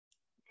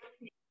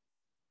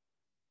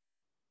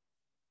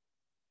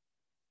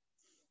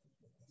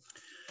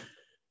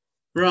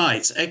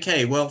Right.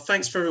 Okay. Well,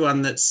 thanks for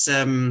everyone that's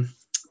dialed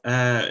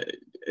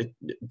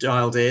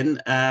in.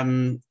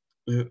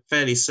 We're a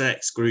fairly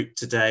select group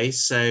today,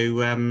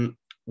 so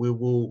we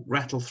will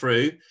rattle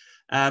through.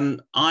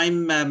 I'm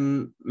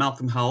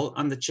Malcolm Hull.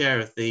 I'm the chair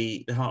of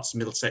the Herts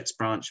Middlesex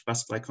branch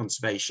Butterfly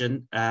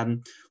Conservation.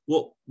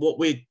 What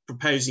we're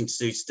proposing to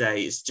do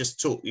today is just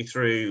talk you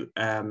through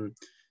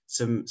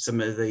some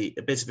of a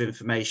bit of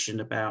information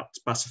about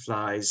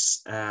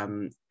butterflies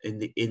in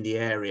the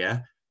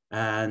area.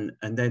 And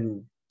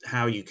then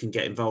how you can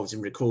get involved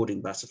in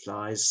recording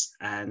butterflies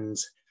and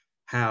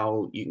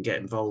how you can get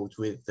involved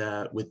with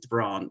the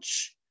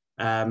branch.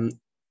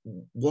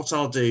 What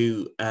I'll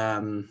do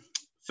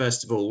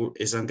first of all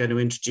is I'm going to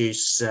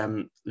introduce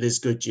Liz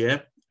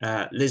Goodyear.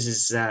 Liz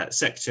is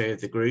secretary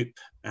of the group,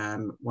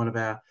 one of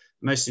our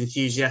most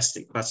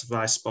enthusiastic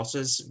butterfly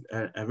spotters,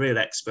 a real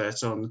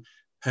expert on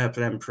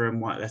purple emperor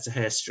and white letter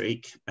hair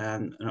streak,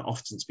 and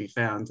often to be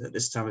found at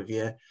this time of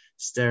year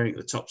staring at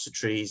the tops of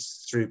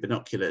trees through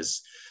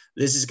binoculars.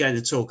 Liz is going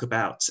to talk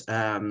about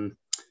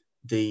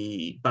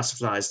the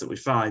butterflies that we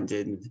find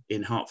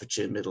in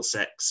Hertfordshire,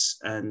 Middlesex,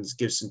 and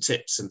give some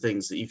tips and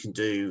things that you can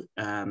do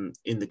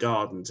in the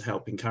garden to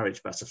help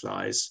encourage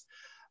butterflies.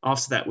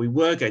 After that, we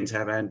were going to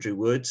have Andrew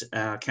Wood,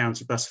 our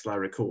county butterfly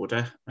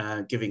recorder,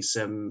 giving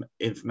some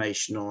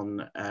information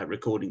on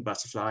recording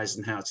butterflies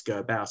and how to go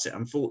about it.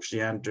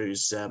 Unfortunately,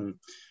 Andrew's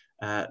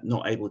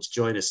not able to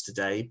join us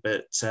today,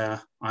 but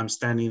I'm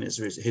standing as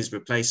his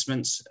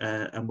replacement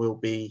and will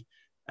be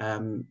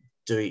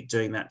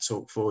doing that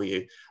talk for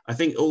you. I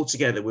think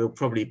altogether we'll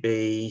probably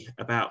be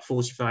about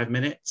 45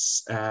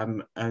 minutes,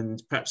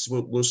 and perhaps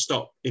we'll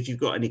stop. If you've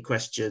got any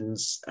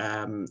questions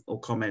or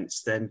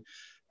comments, then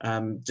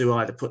do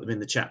either put them in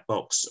the chat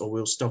box, or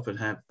we'll stop and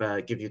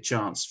give you a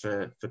chance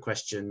for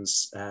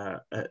questions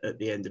at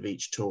the end of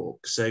each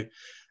talk. So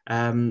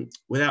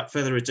without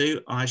further ado,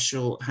 I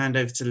shall hand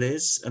over to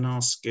Liz and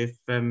ask if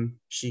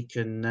she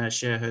can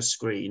share her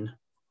screen.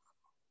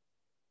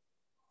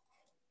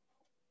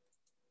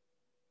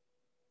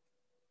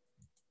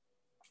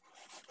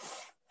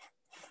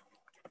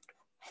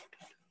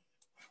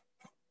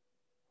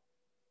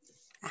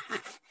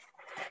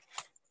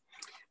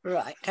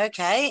 Right,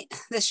 okay,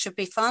 this should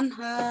be fun.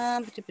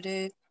 No,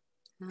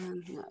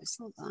 it's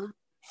not that.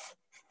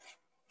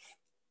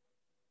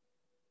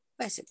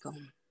 Where's it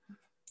gone?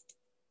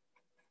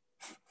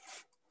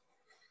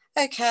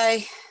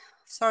 Okay,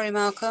 sorry,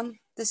 Malcolm.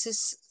 This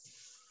is...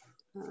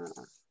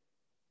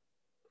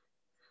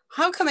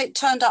 how come it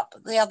turned up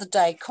the other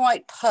day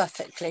quite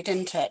perfectly,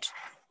 didn't it?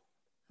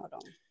 Hold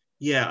on.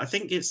 Yeah, I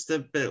think it's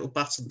the little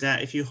button down.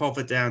 If you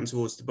hover down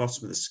towards the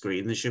bottom of the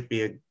screen, there should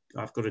be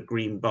I've got a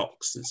green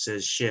box that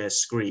says share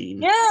screen.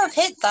 Yeah, I've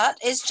hit that.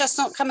 It's just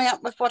not coming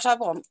up with what I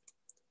want.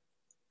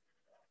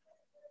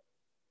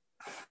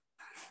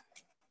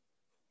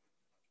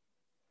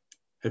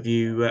 Have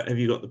you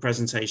got the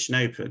presentation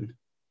open?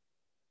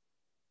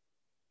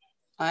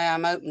 I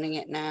am opening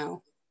it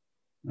now.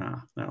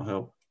 Ah, that'll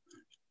help.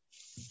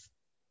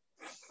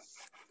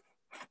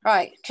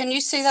 Right, can you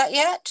see that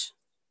yet?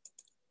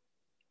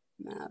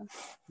 No.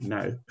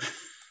 No.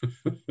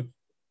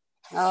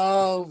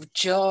 Oh,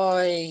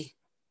 joy.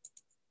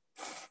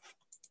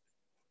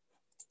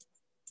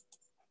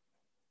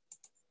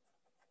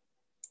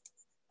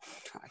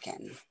 Try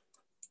again.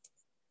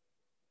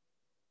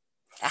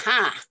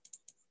 Aha,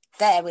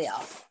 there we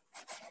are.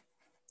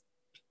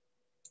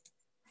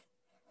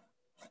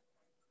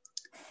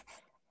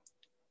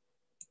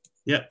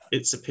 Yep,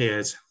 it's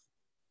appeared.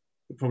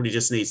 It probably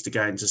just needs to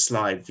go into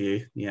slide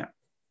view. Yeah,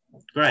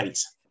 great.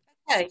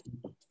 Okay.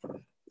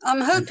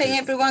 I'm hoping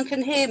everyone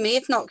can hear me.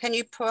 If not, can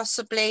you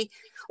possibly,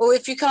 or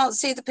if you can't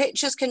see the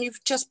pictures, can you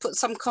just put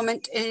some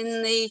comment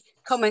in the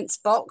comments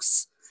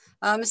box?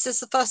 This is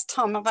the first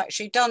time I've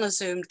actually done a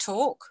Zoom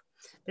talk,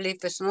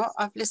 believe it or not.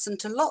 I've listened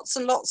to lots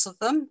and lots of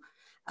them,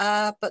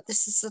 but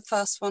this is the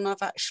first one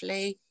I've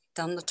actually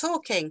done the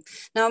talking.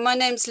 Now, my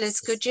name's Liz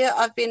Goodyear.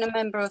 I've been a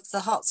member of the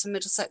Herts and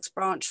Middlesex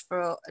branch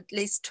for at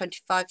least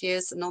 25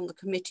 years and on the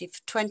committee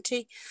for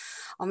 20.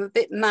 I'm a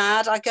bit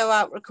mad. I go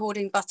out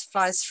recording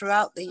butterflies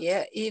throughout the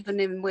year, even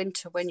in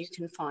winter when you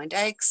can find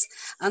eggs.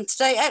 And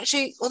today,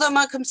 actually, although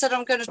Malcolm said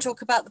I'm going to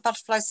talk about the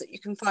butterflies that you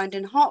can find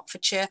in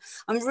Hertfordshire,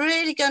 I'm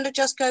really going to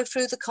just go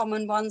through the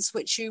common ones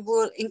which you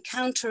will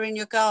encounter in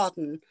your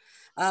garden.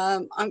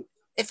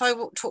 If I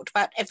talked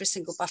about every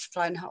single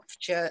butterfly in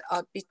Hertfordshire,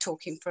 I'd be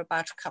talking for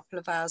about a couple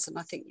of hours, and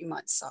I think you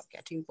might start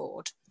getting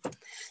bored.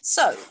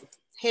 So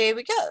here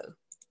we go.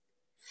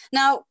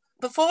 Now,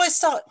 before I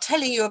start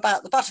telling you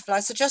about the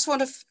butterflies, I just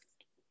want to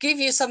give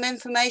you some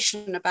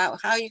information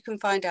about how you can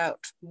find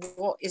out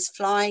what is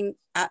flying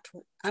at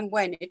and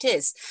when it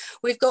is.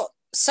 We've got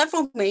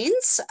several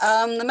means.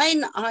 The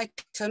main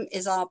item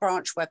is our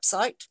branch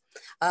website.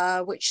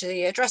 which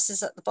the address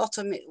is at the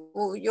bottom.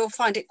 You'll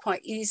find it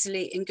quite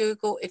easily in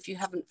Google if you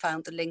haven't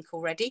found the link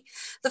already.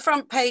 The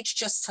front page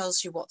just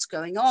tells you what's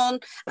going on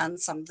and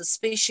some of the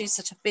species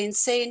that have been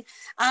seen.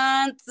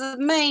 And the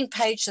main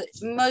page that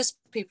most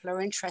people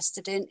are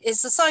interested in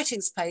is the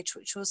sightings page,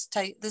 which was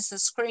this is a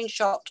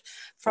screenshot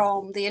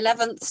from the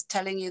 11th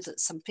telling you that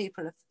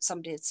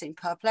somebody had seen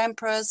purple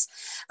emperors.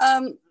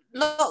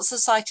 Lots of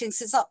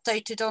sightings. Is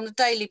updated on a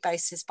daily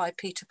basis by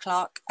Peter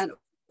Clark, and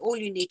all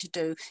you need to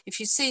do, if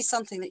you see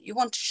something that you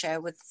want to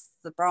share with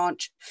the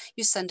branch,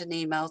 you send an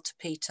email to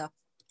Peter.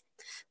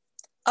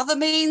 Other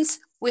means,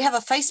 we have a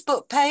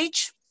Facebook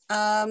page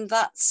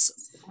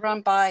that's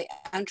run by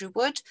Andrew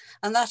Wood,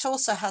 and that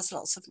also has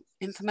lots of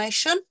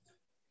information.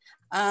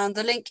 And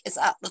the link is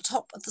at the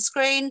top of the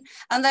screen.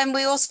 And then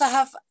we also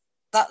have,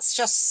 that's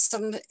just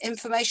some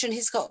information.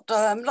 He's got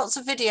lots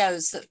of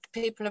videos that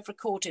people have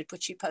recorded,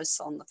 which he posts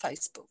on the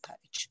Facebook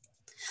page.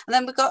 And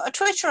then we've got a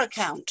Twitter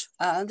account.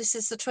 This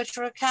is the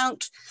Twitter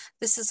account.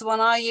 This is the one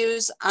I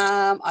use.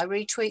 I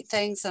retweet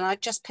things and I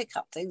just pick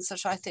up things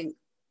that I think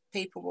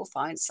people will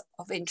find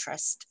of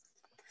interest.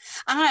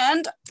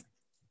 And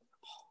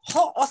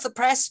hot off the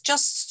press,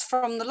 just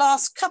from the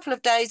last couple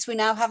of days, we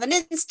now have an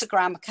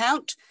Instagram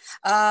account.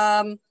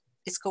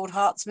 It's called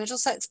Herts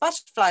Middx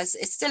Butterflies.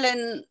 It's still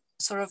in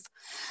sort of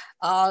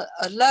a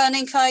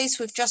learning phase.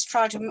 We've just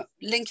tried to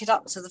link it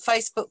up to the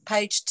Facebook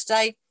page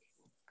today.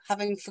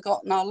 Having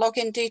forgotten our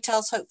login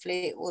details,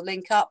 hopefully it will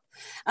link up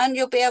and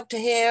you'll be able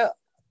to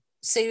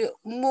see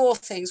more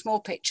things,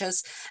 more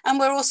pictures. And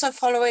we're also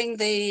following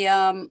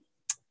the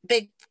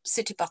big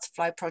city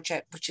butterfly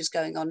project, which is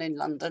going on in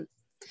London.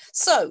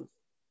 So,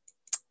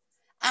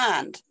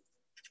 and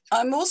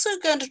I'm also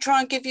going to try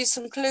and give you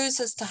some clues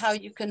as to how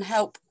you can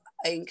help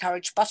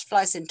encourage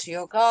butterflies into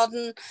your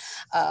garden,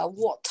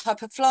 what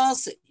type of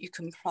flowers that you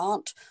can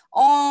plant.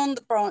 On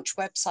the branch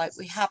website,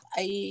 we have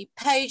a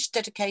page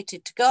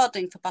dedicated to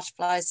gardening for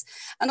butterflies.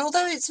 And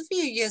although it's a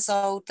few years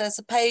old, there's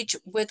a page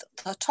with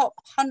the top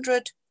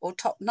 100 or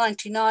top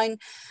 99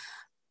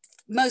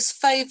 most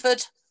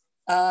favoured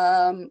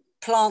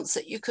plants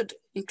that you could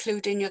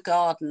include in your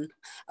garden.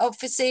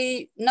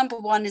 Obviously, number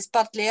one is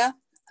buddleia,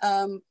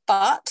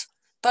 but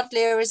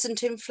buddleia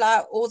isn't in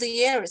flower all the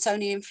year. It's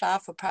only in flower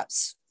for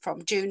perhaps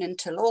from June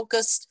until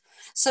August.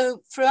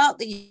 So throughout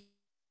the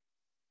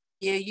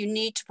year, you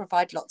need to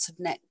provide lots of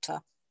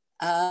nectar.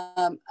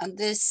 And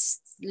this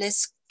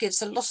list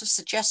gives a lot of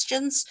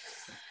suggestions.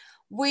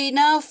 We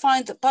now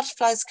find that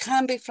butterflies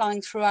can be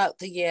flying throughout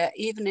the year,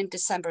 even in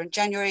December and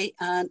January.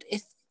 And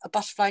if a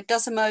butterfly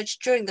does emerge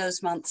during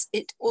those months,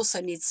 it also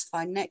needs to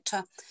find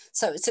nectar.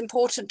 So it's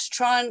important to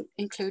try and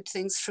include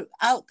things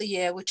throughout the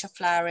year which are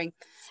flowering.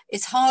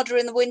 It's harder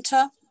in the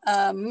winter,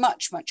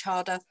 much, much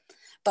harder.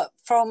 But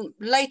from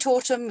late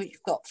autumn,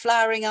 you've got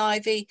flowering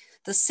ivy,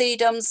 the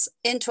sedums,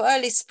 into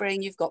early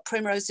spring, you've got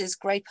primroses,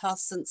 grey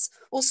hyacinths,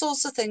 all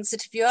sorts of things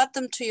that if you add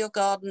them to your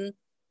garden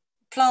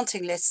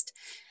planting list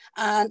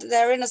and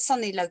they're in a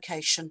sunny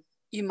location,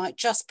 you might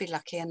just be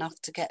lucky enough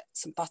to get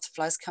some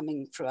butterflies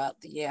coming throughout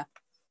the year.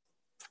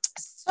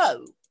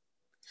 So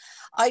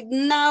I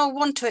now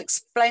want to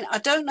explain, I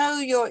don't know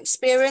your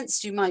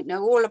experience, you might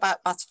know all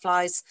about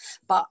butterflies,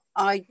 but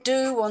I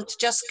do want to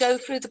just go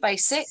through the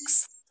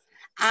basics.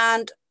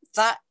 And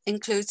that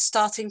includes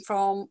starting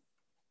from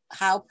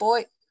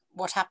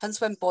what happens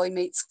when boy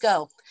meets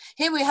girl.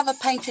 Here we have a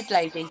painted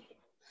lady.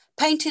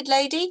 Painted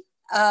lady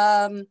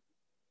the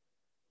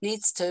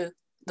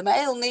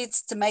male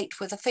needs to mate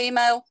with a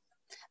female,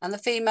 and the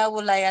female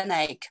will lay an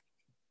egg.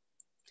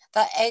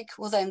 That egg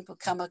will then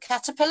become a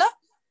caterpillar.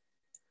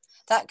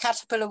 That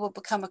caterpillar will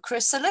become a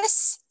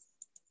chrysalis.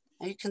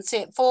 And you can see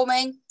it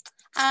forming.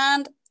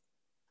 And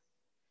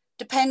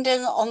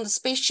depending on the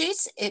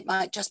species, it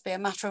might just be a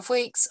matter of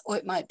weeks or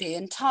it might be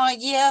an entire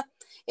year.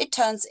 It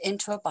turns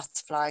into a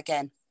butterfly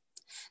again.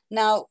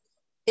 Now,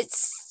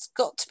 it's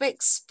got to be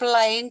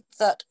explained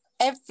that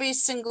every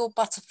single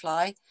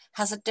butterfly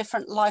has a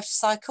different life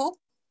cycle.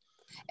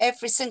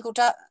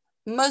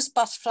 Most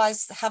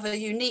butterflies have a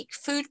unique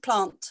food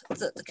plant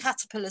that the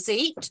caterpillars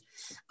eat,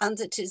 and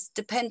it is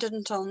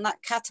dependent on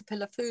that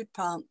caterpillar food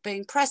plant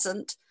being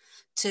present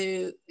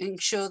to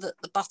ensure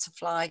that the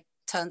butterfly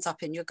turns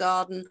up in your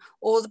garden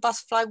or the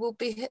butterfly will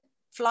be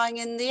flying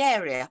in the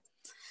area.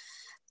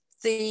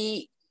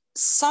 The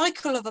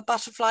cycle of a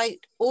butterfly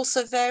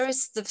also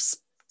varies. The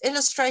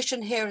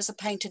illustration here is a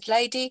painted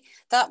lady.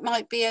 That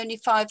might be only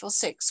 5 or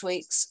 6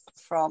 weeks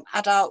from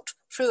adult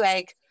through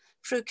egg,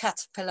 through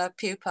caterpillar,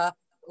 pupa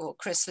or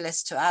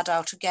chrysalis to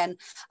adult again.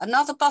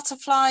 Another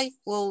butterfly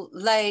will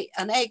lay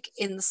an egg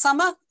in the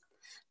summer.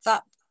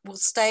 That will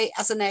stay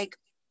as an egg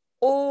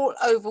all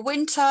over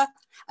winter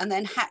and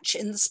then hatch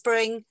in the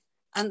spring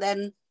and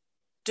then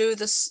do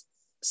the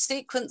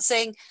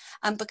sequencing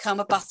and become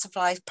a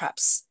butterfly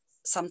perhaps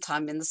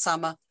sometime in the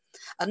summer.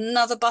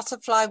 Another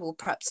butterfly will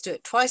perhaps do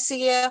it twice a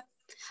year.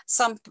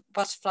 Some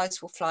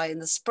butterflies will fly in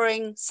the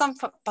spring, some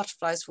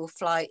butterflies will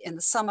fly in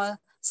the summer,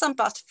 some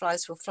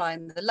butterflies will fly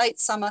in the late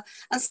summer,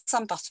 and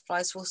some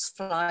butterflies will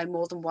fly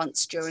more than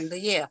once during the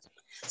year.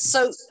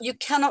 So you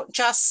cannot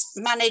just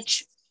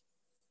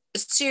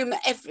assume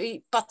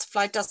every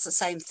butterfly does the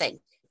same thing.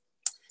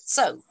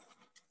 So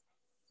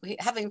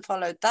having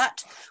followed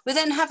that, we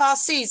then have our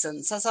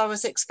seasons. As I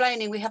was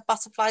explaining, we have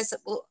butterflies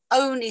that will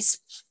only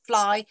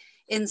fly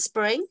in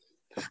spring,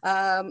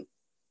 in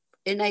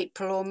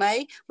April or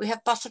May. We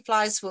have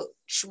butterflies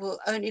which will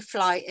only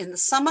fly in the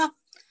summer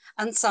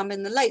and some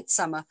in the late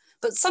summer.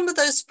 But some of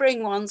those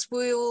spring ones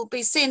we will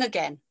be seen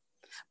again.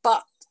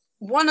 But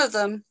one of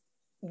them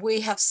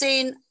we have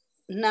seen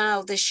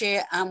now this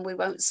year, and we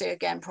won't see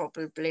again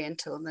probably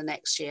until the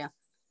next year.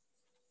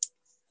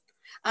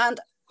 And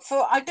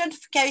for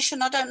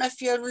identification, I don't know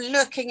if you're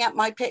looking at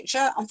my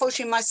picture.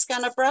 Unfortunately, my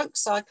scanner broke,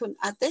 so I couldn't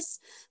add this.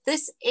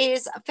 This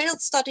is a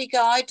field study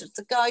guide,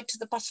 the Guide to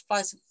the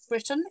Butterflies of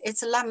Britain.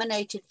 It's a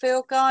laminated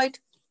field guide.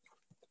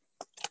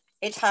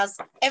 It has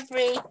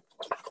every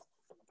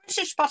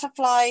British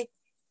butterfly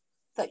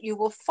that you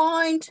will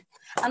find.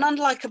 And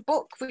unlike a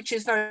book, which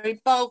is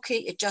very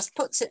bulky, it just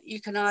puts it, you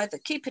can either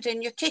keep it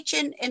in your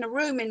kitchen, in a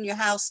room in your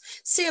house,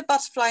 see a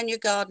butterfly in your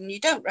garden, you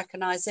don't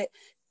recognize it,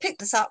 pick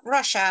this up,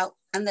 rush out,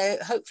 and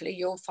hopefully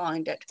you'll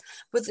find it.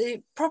 With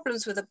the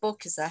problems with a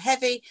book is they're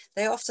heavy,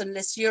 they often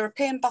list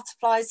European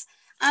butterflies,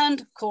 and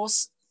of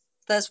course,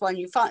 there's one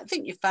you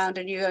think you found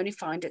and you only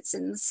find it's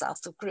in the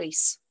south of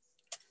Greece.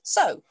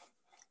 So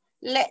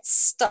let's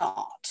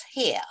start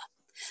here.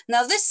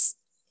 Now these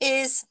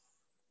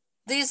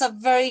are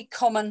very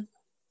common,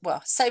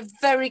 well, say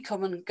very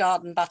common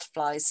garden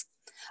butterflies.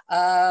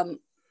 I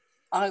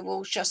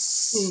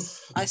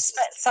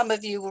expect some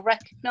of you will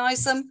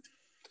recognize them,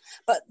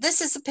 but this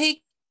is a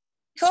peacock.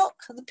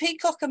 The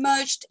peacock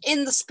emerged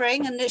in the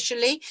spring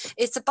initially.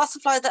 It's a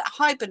butterfly that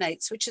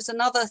hibernates, which is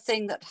another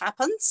thing that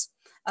happens.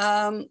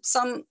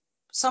 Some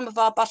of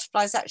our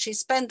butterflies actually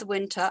spend the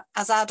winter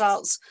as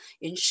adults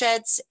in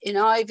sheds, in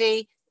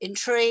ivy, in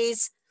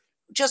trees,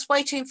 just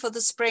waiting for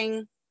the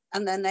spring,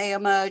 and then they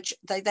emerge.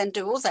 They then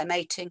do all their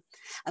mating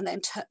and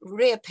then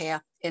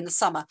reappear in the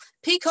summer.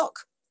 Peacock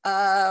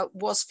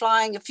was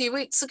flying a few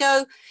weeks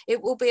ago.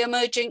 It will be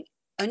emerging.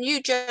 A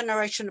new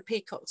generation of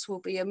peacocks will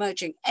be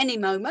emerging any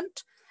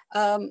moment.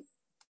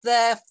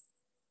 Their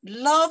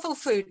larval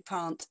food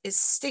plant is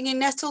stinging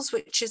nettles,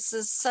 which is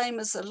the same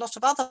as a lot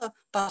of other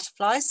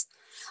butterflies.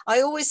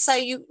 I always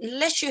say,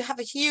 unless you have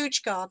a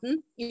huge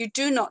garden, you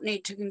do not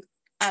need to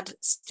add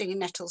stinging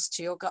nettles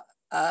to your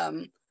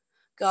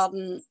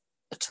garden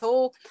at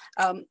all.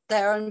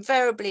 They're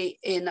invariably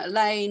in a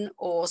lane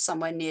or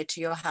somewhere near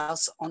to your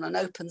house on an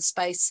open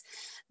space.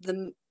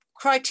 The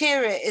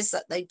criteria is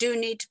that they do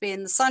need to be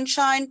in the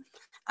sunshine,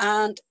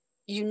 and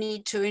you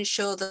need to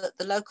ensure that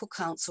the local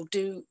council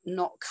do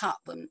not cut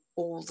them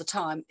all the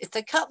time. If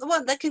they cut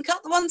they can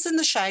cut the ones in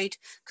the shade,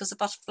 because the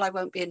butterfly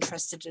won't be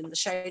interested in the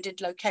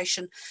shaded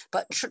location,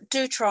 but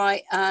do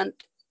try and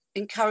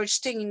encourage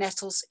stinging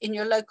nettles in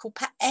your local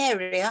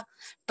area,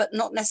 but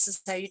not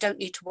necessarily, you don't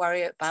need to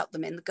worry about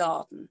them in the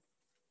garden.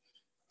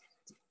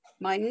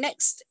 My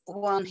next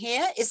one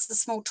here is the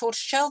small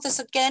tortoiseshell. This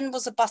again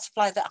was a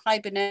butterfly that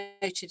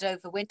hibernated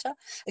over winter.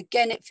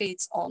 Again, it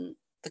feeds on,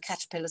 the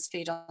caterpillars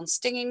feed on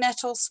stinging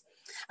nettles,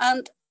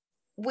 and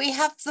we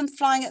have them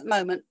flying at the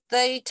moment.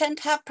 They tend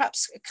to have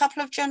perhaps a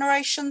couple of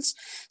generations,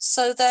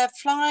 so they're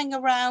flying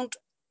around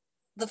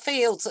the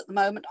fields at the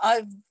moment.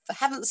 I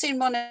haven't seen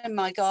one in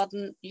my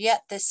garden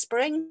yet this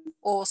spring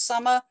or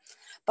summer,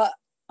 but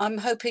I'm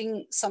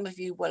hoping some of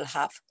you will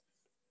have.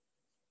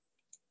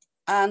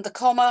 And the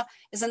comma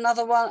is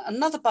another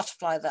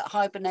butterfly that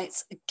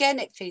hibernates. Again,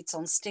 it feeds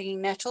on stinging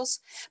nettles,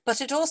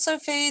 but it also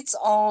feeds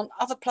on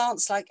other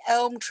plants like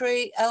elm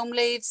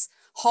leaves,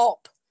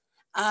 hop,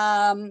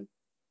 and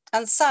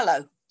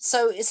sallow.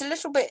 So it's a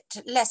little bit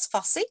less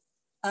fussy.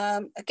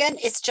 Again,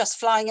 it's just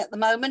flying at the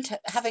moment,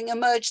 having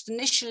emerged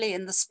initially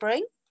in the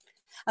spring.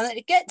 And then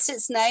it gets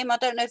its name, I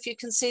don't know if you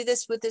can see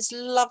this, with this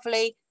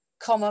lovely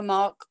comma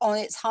mark on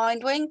its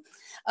hind wing.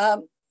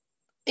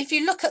 If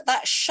you look at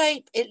that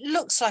shape, it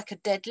looks like a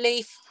dead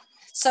leaf.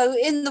 So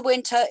in the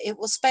winter, it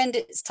will spend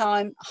its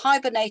time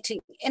hibernating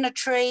in a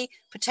tree,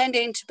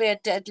 pretending to be a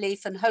dead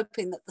leaf and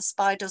hoping that the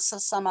spiders or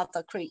some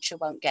other creature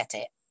won't get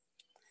it.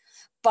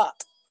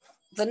 But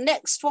the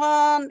next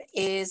one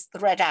is the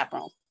red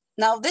admiral.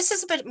 Now, this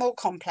is a bit more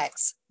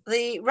complex.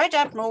 The red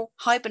admiral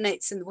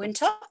hibernates in the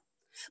winter,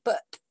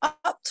 but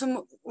up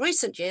to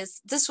recent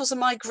years, this was a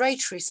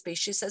migratory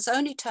species that's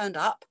only turned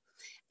up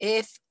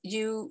if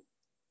you,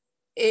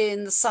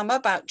 in the summer,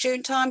 about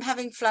June time,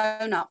 having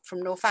flown up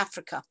from North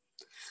Africa.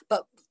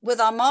 But with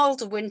our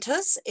milder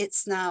winters,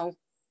 it's now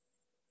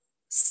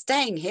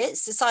staying here.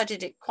 It's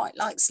decided it quite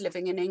likes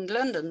living in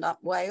England and up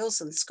Wales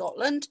and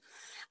Scotland,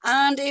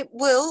 and it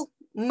will,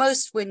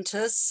 most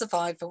winters,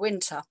 survive the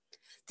winter.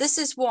 This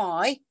is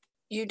why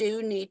you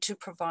do need to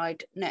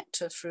provide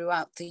nectar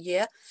throughout the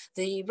year.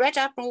 The red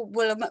admiral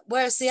will,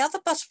 whereas the other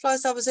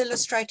butterflies I was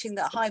illustrating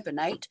that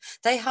hibernate,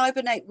 they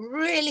hibernate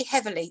really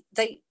heavily.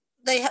 They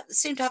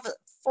seem to have a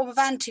form of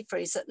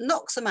antifreeze that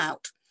knocks them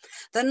out.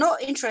 They're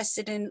not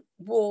interested in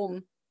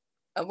warm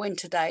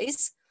winter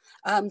days.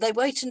 They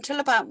wait until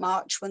about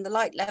March when the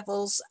light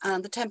levels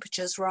and the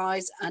temperatures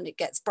rise and it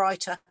gets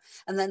brighter,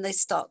 and then they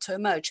start to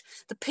emerge.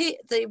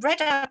 The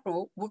red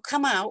admiral will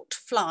come out to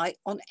fly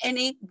on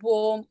any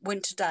warm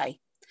winter day,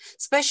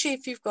 especially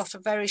if you've got a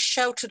very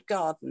sheltered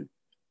garden.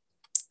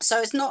 So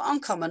it's not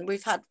uncommon.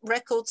 We've had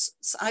record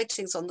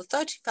sightings on the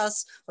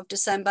 31st of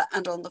December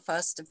and on the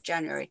 1st of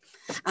January.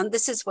 And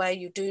this is where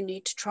you do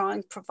need to try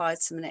and provide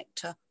some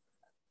nectar,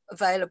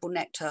 available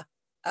nectar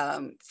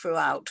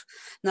throughout.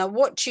 Now,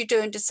 what you do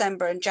in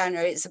December and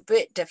January is a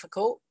bit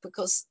difficult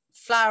because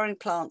flowering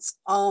plants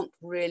aren't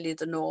really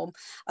the norm.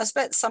 I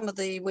expect some of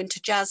the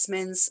winter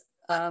jasmines,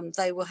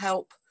 they will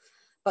help.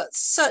 But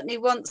certainly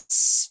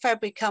once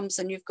February comes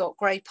and you've got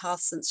grey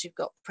hyacinths, you've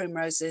got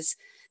primroses,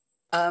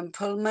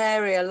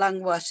 Plumeria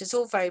lungwort is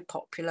all very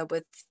popular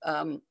with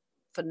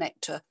for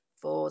nectar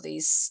for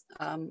these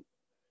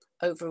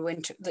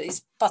overwinter,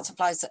 these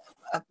butterflies that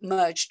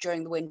emerge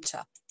during the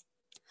winter.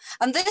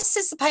 And this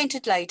is the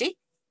painted lady.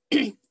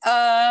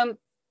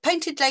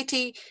 Painted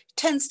lady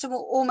tends to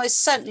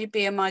almost certainly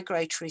be a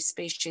migratory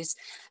species.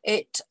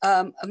 It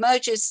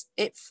emerges,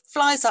 it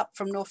flies up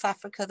from North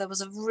Africa. There was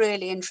a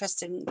really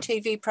interesting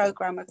TV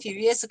program a few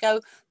years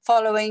ago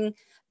following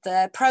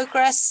their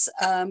progress,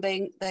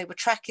 they were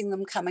tracking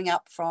them coming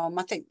up from,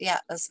 I think, the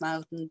Atlas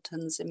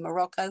Mountains in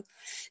Morocco.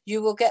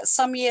 You will get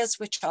some years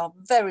which are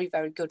very,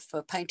 very good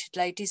for painted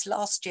ladies.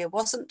 Last year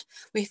wasn't.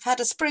 We've had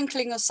a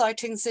sprinkling of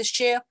sightings this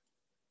year.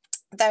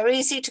 They're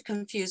easy to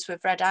confuse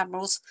with red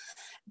admirals.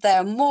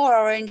 They're more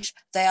orange.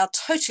 They are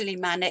totally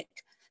manic.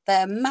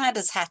 They're mad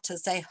as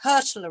hatters. They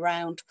hurtle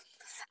around.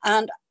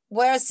 And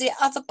whereas the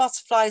other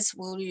butterflies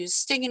will use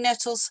stinging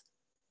nettles,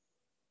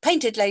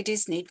 painted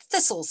ladies need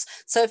thistles.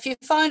 So if you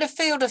find a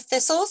field of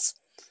thistles,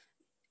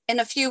 in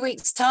a few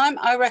weeks' time,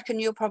 I reckon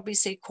you'll probably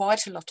see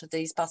quite a lot of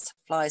these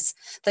butterflies.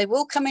 They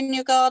will come in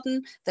your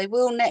garden. They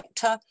will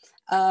nectar.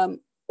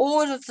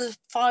 All of the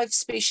 5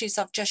 species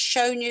I've just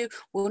shown you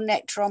will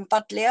nectar on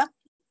buddleia.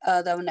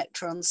 They will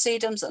nectar on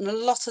sedums, and a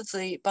lot of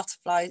the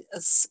butterfly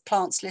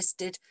plants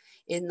listed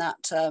in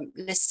that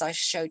list I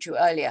showed you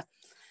earlier.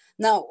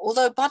 Now,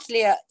 although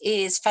buddleia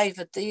is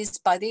favoured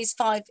by these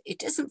 5,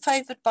 it isn't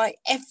favoured by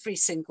every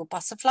single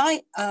butterfly.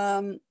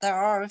 There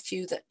are a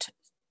few that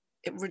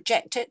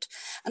reject it.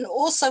 And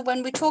also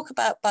when we talk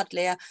about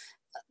buddleia,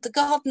 the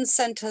garden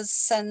centres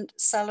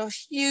sell a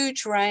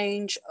huge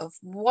range of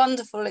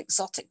wonderful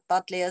exotic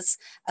buddleias,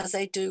 as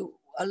they do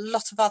a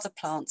lot of other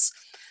plants.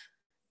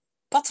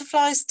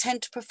 Butterflies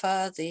tend to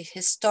prefer the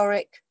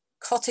historic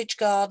cottage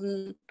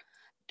garden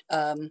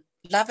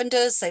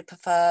lavenders. They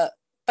prefer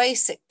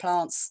basic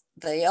plants.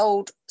 The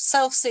old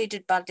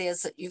self-seeded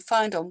buddleias that you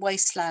find on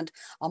wasteland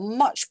are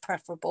much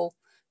preferable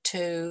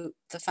to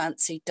the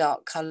fancy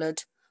dark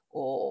coloured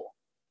or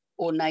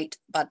ornate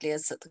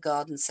buddleias that the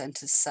garden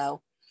centres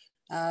sell.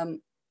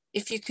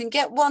 If you can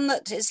get one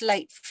that is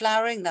late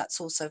flowering,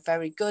 that's also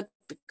very good,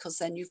 because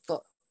then you've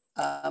got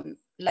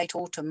late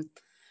autumn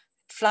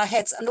flower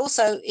heads. And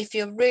also, if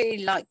you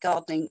really like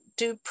gardening,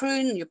 do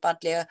prune your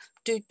buddleia,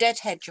 do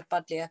deadhead your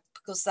buddleia,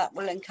 because that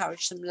will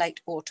encourage some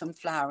late autumn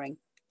flowering.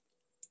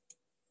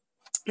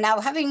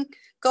 Now, having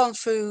gone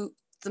through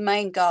the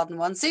main garden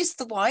ones, these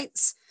are the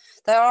whites.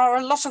 There are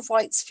a lot of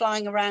whites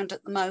flying around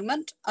at the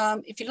moment.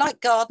 If you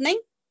like gardening,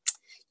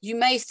 you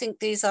may think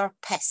these are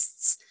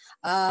pests.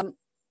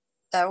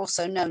 They're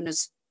also known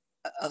as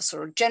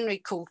sort of generally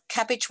called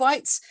cabbage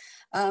whites,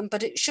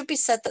 but it should be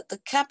said that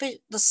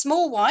the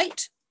small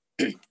white,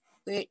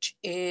 which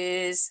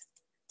is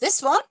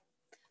this one,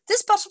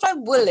 this butterfly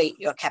will eat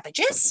your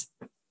cabbages,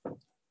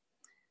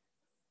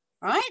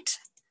 right?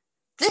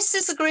 This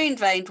is a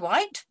green-veined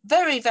white,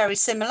 very, very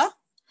similar,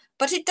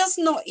 but it does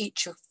not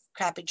eat your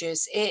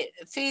cabbages. It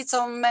feeds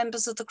on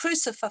members of the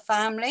crucifer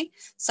family,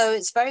 so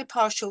it's very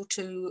partial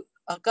to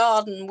a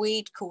garden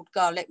weed called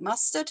garlic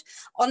mustard,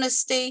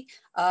 honesty,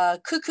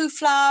 cuckoo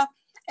flower,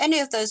 any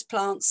of those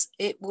plants.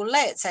 It will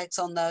lay its eggs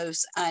on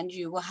those, and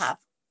you will have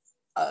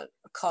a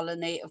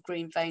colony of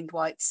green-veined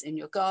whites in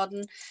your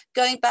garden.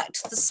 Going back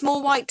to the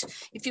small white,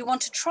 if you want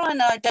to try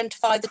and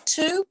identify the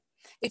two,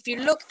 if you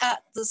look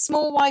at the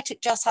small white, it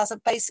just has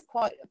a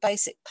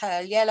basic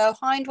pale yellow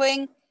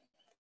hindwing,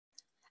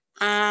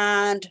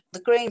 and the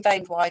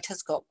green-veined white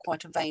has got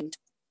quite a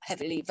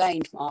heavily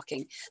veined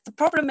marking. The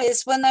problem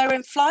is when they're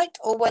in flight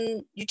or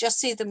when you just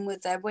see them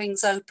with their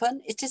wings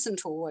open, it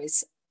isn't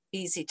always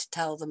easy to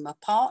tell them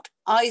apart.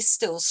 I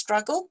still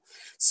struggle.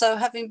 So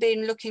having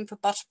been looking for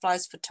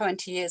butterflies for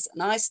 20 years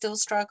and I still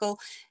struggle,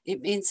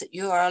 it means that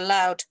you are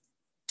allowed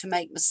to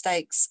make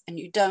mistakes and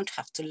you don't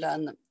have to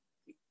learn them.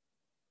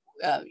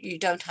 You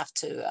don't have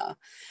to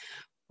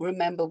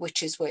remember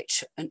which is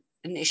which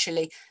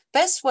initially.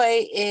 Best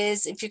way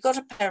is, if you've got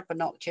a pair of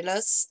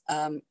binoculars,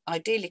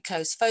 ideally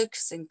close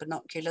focusing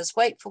binoculars,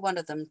 wait for one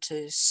of them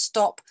to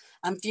stop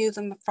and view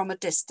them from a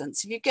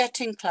distance. If you get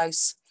in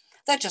close,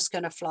 they're just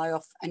going to fly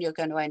off and you're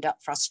going to end up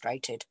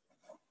frustrated.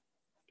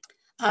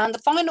 And the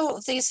final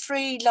of these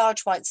 3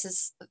 whites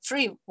is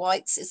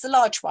the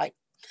large white.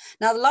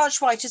 Now the large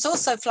white is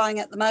also flying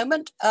at the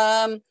moment.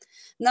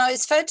 Now,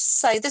 it's fair to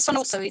say this one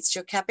also eats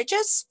your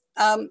cabbages,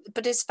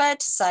 but it's fair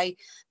to say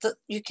that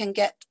you can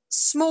get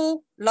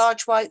small,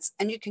 large whites,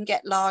 and you can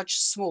get large,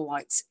 small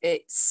whites.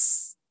 It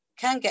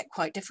can get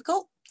quite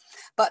difficult,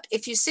 but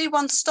if you see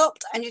one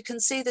stopped and you can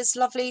see this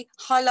lovely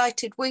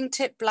highlighted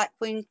wingtip, black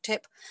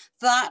wingtip,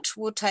 that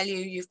will tell you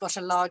you've got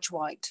a large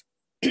white.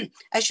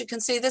 As you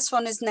can see, this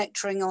one is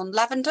nectaring on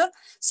lavender.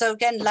 So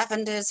again,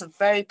 lavender is a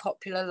very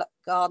popular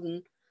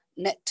garden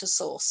nectar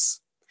source.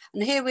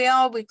 And here we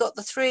are, we've got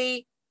the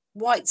 3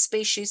 white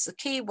species, the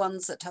key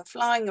ones that are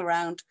flying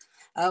around.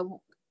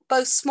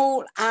 Both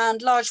small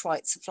and large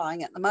whites are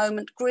flying at the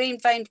moment. Green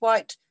veined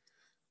white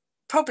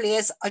probably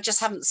is, I just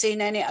haven't seen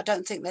any. I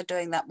don't think they're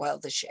doing that well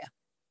this year.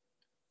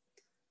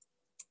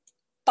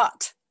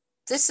 But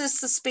this is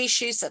the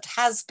species that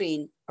has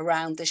been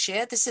around this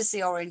year. This is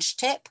the orange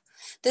tip.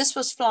 This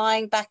was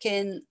flying back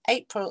in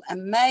April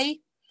and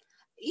May.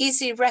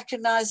 Easy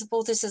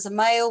recognizable. This is a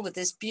male with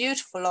this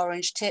beautiful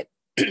orange tip.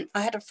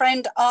 I had a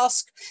friend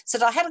ask,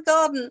 said, I had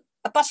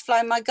a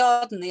butterfly in my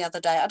garden the other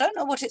day. I don't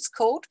know what it's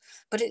called,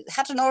 but it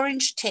had an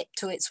orange tip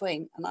to its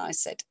wing. And I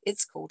said,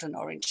 it's called an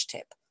orange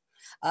tip.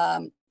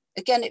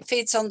 Again, it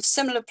feeds on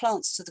similar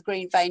plants to the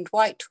green veined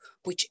white,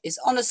 which is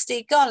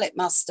honesty, garlic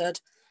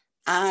mustard,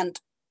 and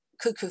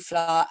cuckoo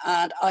flower.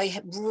 And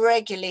I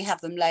regularly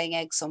have them laying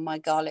eggs on my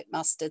garlic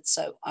mustard.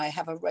 So I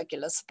have a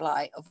regular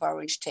supply of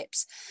orange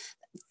tips.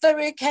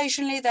 Very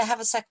occasionally they have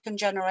a second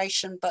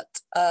generation,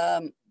 but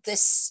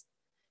this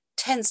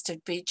tends to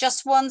be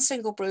just one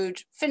single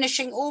brood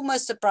finishing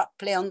almost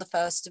abruptly on the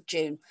 1st of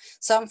June.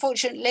 So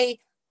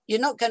unfortunately, you're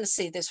not going to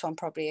see this one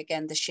probably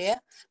again this year.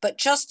 But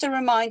just to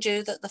remind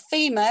you that the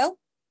female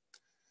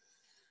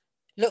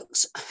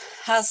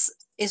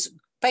is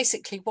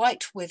basically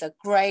white with a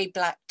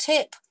grey-black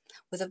tip,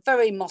 with a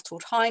very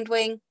mottled hind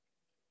wing.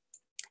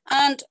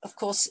 And of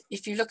course,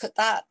 if you look at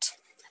that,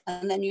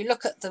 and then you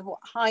look at the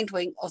hind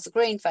wing of the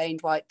green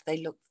veined white, they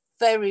look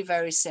very,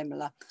 very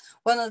similar.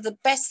 One of the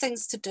best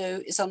things to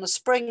do is on a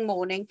spring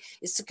morning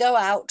is to go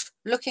out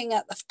looking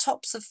at the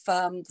tops of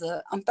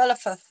the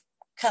umbella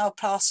cow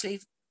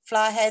parsley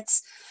flower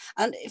heads.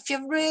 And if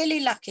you're really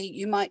lucky,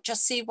 you might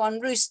just see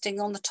one roosting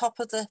on the top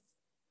of the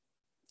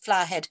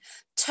flower head,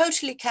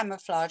 totally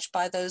camouflaged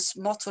by those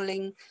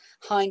mottling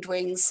hind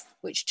wings,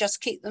 which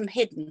just keep them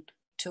hidden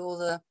to all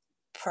the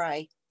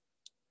prey.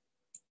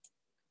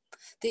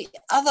 The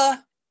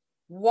other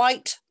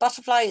white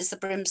butterfly is the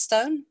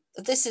brimstone.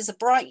 This is a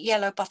bright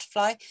yellow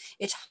butterfly.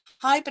 It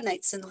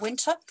hibernates in the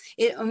winter.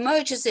 It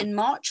emerges in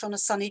March on a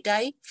sunny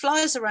day,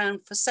 flies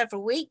around for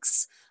several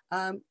weeks,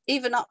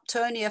 even up to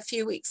only a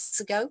few weeks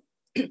ago.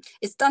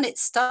 It's done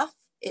its stuff.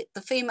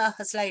 The female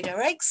has laid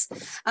her eggs.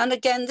 And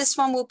again, this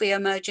one will be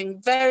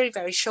emerging very,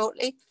 very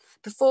shortly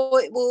before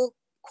it will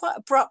quite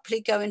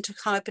abruptly go into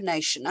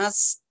hibernation,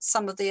 as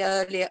some of the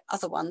earlier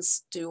other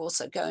ones do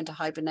also go into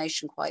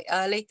hibernation quite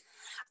early.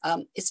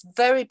 It's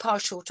very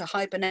partial to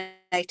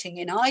hibernating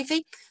in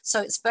ivy,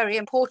 so it's very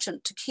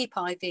important to keep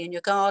ivy in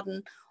your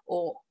garden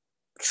or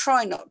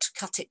try not to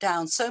cut it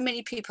down. So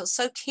many people are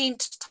so keen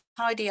to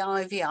tidy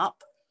ivy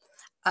up,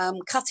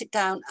 cut it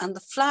down, and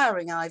the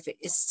flowering ivy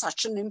is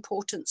such an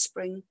important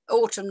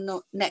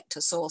autumn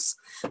nectar source,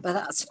 but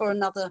that's for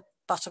another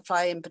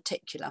butterfly in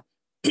particular.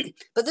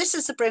 But this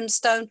is the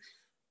brimstone,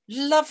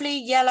 lovely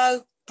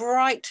yellow,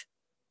 bright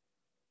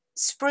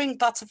spring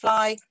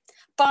butterfly,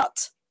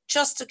 but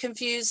just to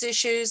confuse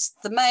issues,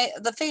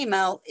 the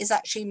female is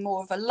actually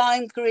more of a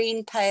lime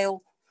green,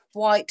 pale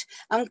white,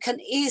 and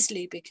can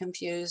easily be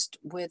confused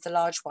with the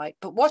large white.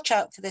 But watch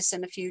out for this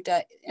in a few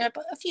days, in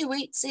a few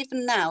weeks,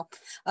 even now.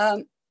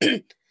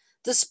 The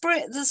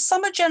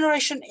summer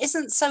generation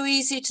isn't so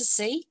easy to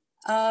see.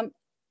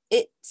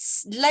 It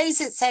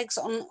lays its eggs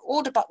on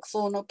alder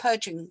buckthorn or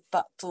purging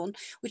buckthorn,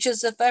 which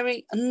is a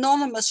very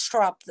anonymous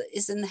shrub that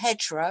is in the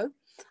hedgerow.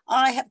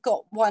 I have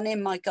got one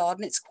in my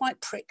garden. It's quite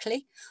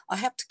prickly. I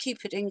have to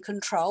keep it in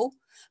control,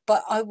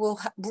 but I will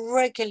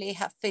regularly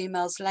have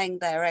females laying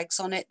their eggs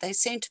on it. They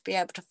seem to be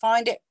able to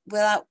find it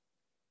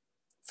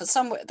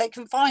they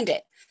can find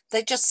it.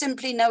 They just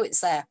simply know it's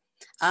there,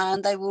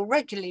 and they will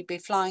regularly be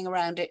flying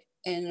around it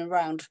in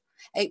around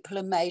April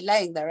and May,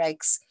 laying their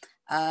eggs.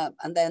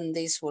 And then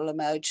these will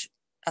emerge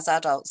as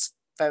adults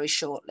very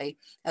shortly.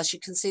 As you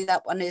can see,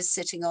 that one is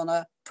sitting on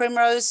a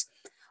primrose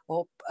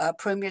or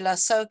primula.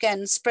 So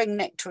again, spring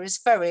nectar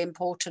is very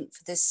important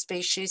for this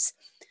species.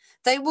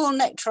 They will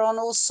nectar on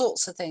all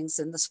sorts of things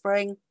in the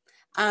spring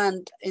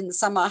and in the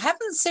summer. I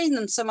haven't seen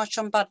them so much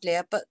on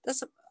buddleia, but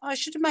I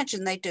should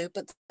imagine they do.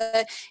 But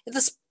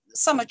the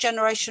summer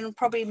generation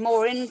probably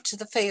more into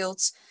the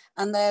fields,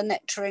 and they're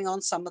nectaring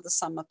on some of the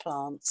summer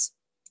plants.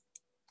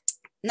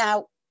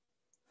 Now,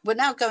 we're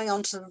now going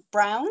on to the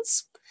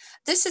browns.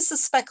 This is the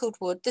speckled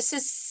wood. This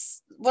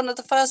is one of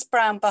the first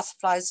brown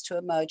butterflies to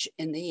emerge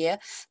in the year.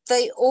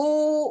 They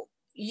all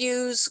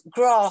use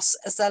grass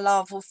as their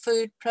larval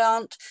food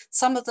plant.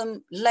 Some of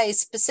them lay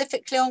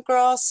specifically on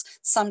grass.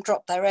 Some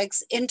drop their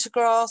eggs into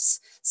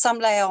grass. Some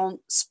lay on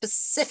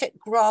specific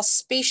grass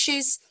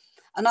species,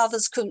 and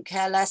others couldn't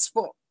care less.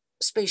 What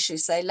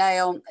species they lay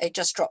on, they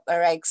just drop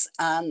their eggs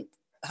and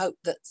hope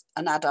that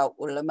an adult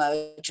will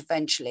emerge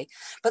eventually.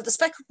 But the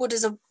speckled wood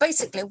is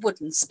basically a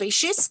wooden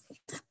species,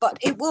 but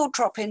it will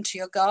drop into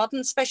your garden,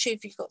 especially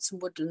if you've got some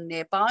woodland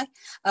nearby.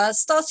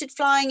 Started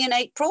flying in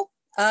April.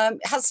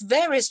 It has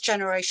various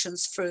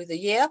generations through the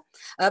year,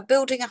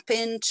 building up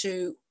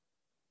into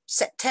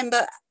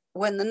September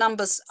when the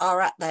numbers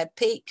are at their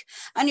peak,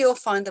 and you'll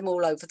find them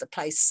all over the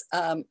place.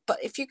 But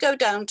if you go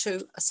down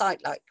to a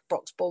site like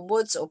Broxbourne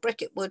Woods or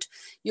Bricket Wood,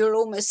 you'll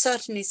almost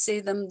certainly see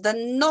them. They're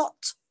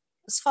not,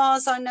 as far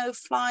as I know,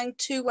 flying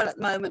too well at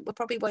the moment. We're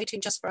probably waiting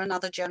just for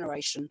another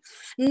generation.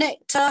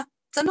 Nectar,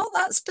 they're not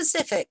that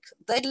specific.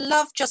 They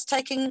love just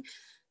taking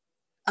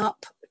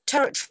up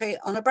territory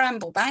on a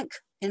bramble bank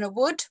in a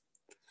wood.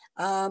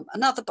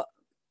 Another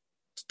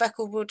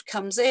speckled wood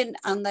comes in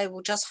and they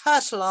will just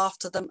hurtle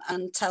after them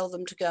and tell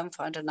them to go and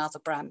find another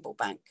bramble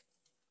bank.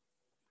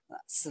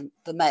 That's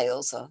the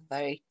males are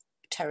very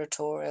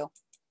territorial.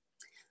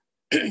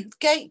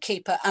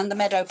 Gatekeeper and the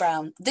meadow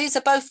brown. These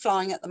are both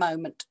flying at the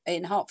moment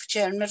in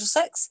Hertfordshire and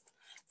Middlesex.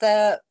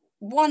 They're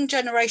one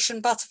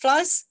generation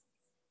butterflies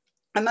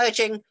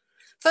emerging.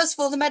 First of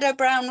all, the meadow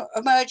brown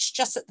emerged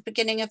just at the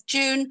beginning of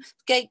June.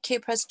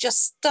 Gatekeeper has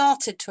just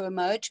started to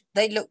emerge.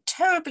 They look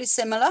terribly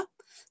similar.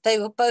 They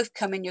will both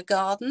come in your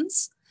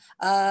gardens.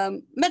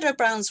 Meadow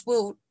browns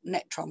will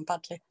nectar on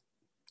buddleia.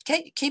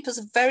 Gatekeepers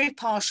are very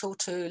partial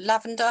to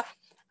lavender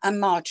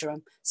and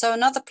marjoram. So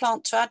another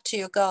plant to add to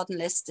your garden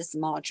list is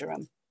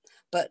marjoram.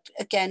 But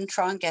again,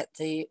 try and get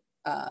the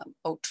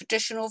old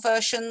traditional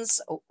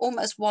versions, or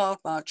almost wild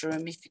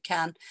marjoram if you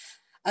can.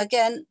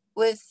 Again,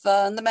 with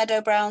the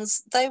meadow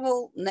browns, they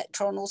will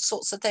nectar on all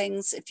sorts of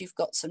things. If you've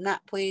got some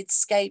knapweeds,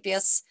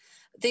 scabious,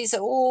 these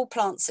are all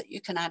plants that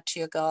you can add to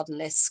your garden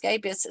list.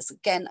 Scabious is,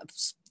 again, a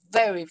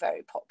very,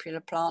 very popular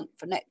plant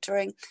for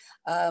nectaring.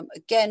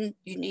 Again,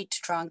 you need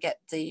to try and get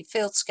the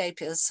field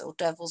scabious or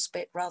devil's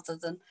bit rather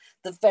than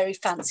the very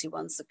fancy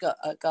ones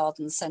that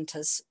garden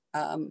centres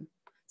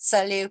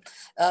sell you.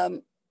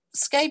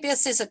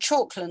 Scabious is a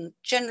chalkland,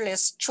 generally a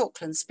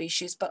chalkland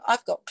species, but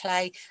I've got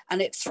clay and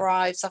it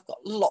thrives. I've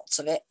got lots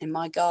of it in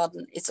my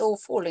garden. It's all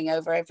falling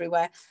over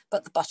everywhere,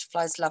 but the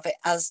butterflies love it,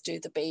 as do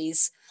the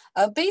bees.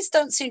 Bees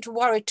don't seem to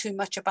worry too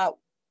much about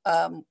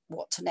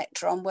what to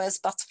nectar on, whereas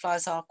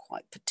butterflies are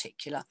quite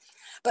particular.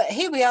 But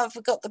here we are,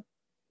 we've got the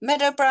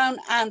meadow brown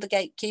and the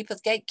gatekeeper.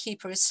 The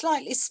gatekeeper is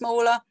slightly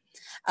smaller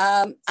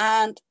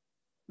and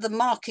the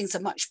markings are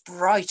much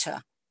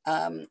brighter.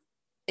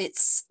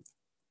 Its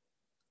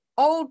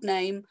old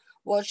name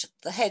was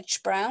the hedge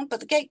brown, but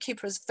the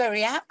gatekeeper is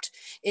very apt.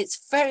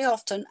 It's very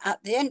often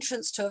at the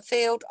entrance to a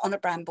field on a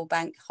bramble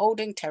bank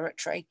holding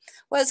territory,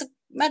 whereas a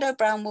meadow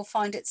brown will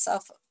find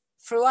itself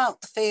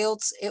throughout the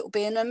fields. It will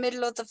be in the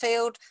middle of the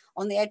field,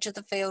 on the edge of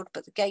the field,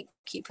 but the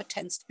gatekeeper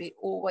tends to be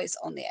always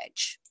on the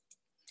edge.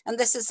 And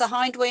this is the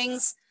hind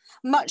wings,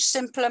 much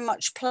simpler,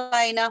 much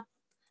plainer,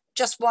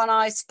 just one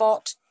eye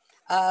spot.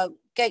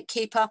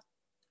 Gatekeeper,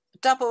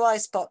 double eye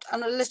spot,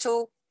 and a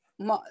little,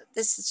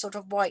 this is sort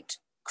of white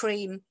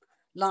cream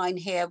line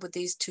here with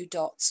these two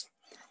dots.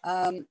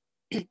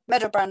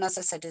 Meadow brown, as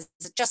I said, is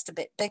just a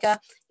bit bigger.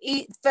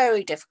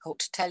 Very difficult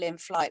to tell in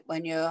flight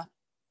when you're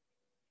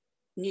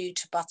new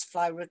to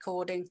butterfly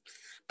recording,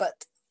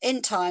 but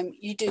in time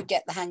you do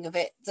get the hang of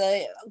it.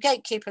 The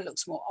gatekeeper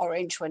looks more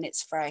orange when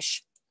it's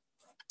fresh.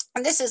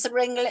 And this is a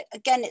ringlet.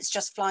 Again, it's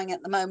just flying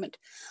at the moment.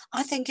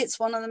 I think it's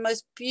one of the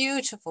most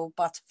beautiful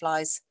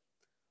butterflies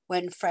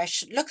when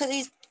fresh. Look at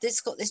these. It's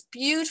got this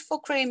beautiful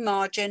cream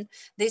margin,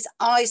 these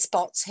eye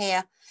spots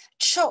here,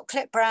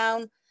 chocolate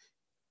brown,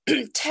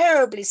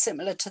 terribly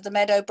similar to the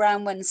meadow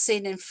brown when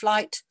seen in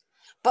flight.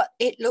 But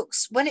it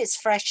looks, when it's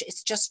fresh,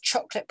 it's just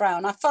chocolate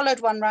brown. I followed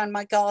one around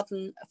my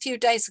garden a few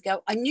days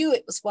ago. I knew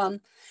it was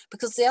one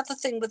because the other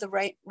thing with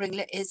the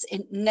ringlet is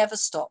it never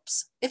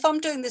stops. If I'm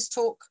doing this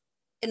talk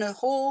in a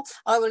hall,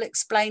 I will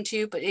explain to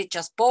you, but it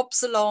just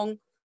bobs along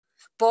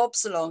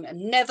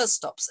and never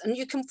stops. And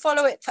you can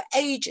follow it for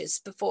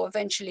ages before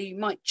eventually you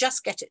might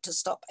just get it to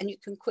stop and you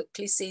can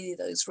quickly see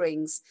those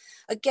rings.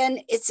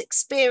 Again, it's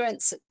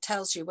experience that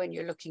tells you when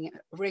you're looking at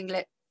a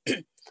ringlet,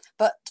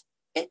 but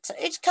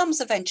it comes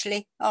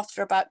eventually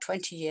after about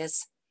 20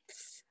 years.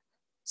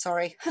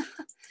 Sorry.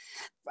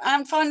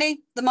 And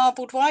finally, the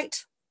marbled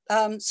white.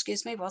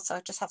 Excuse me, whilst I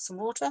just have some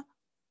water.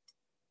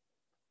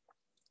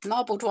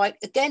 Marbled white,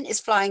 again, is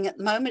flying at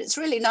the moment. It's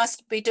really nice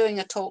to be doing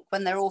a talk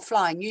when they're all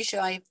flying.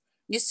 Usually I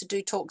used to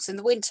do talks in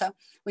the winter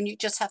when you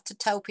just have to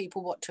tell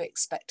people what to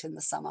expect in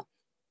the summer.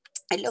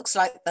 It looks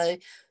like the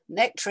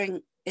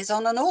nectaring is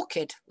on an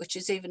orchid, which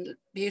is even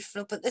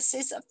beautiful, but this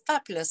is a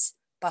fabulous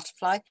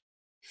butterfly.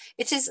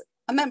 It is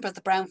a member of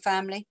the brown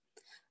family.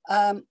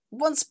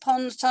 Once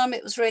upon a time,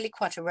 it was really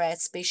quite a rare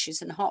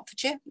species in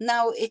Hertfordshire.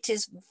 Now it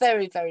is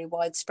very, very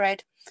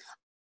widespread.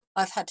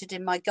 I've had it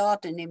in my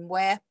garden in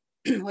Ware,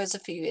 whereas a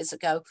few years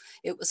ago,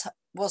 it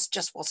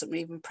wasn't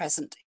even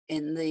present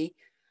in the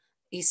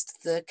east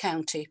of the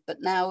county.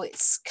 But now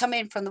it's come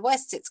in from the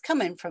west, it's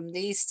come in from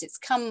the east, it's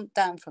come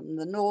down from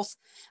the north,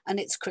 and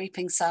it's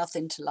creeping south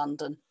into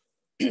London.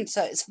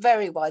 So it's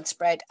very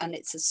widespread and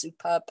it's a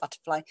superb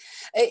butterfly.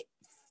 It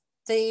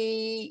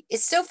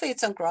still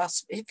feeds on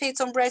grass. It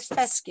feeds on red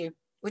fescue,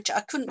 which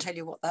I couldn't tell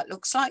you what that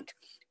looks like,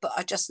 but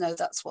I just know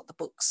that's what the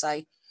books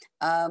say.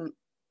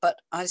 But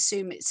I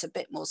assume it's a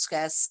bit more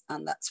scarce,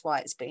 and that's why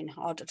it's been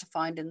harder to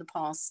find in the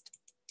past.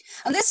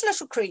 And this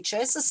little creature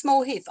is a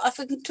small heath. I've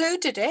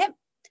included it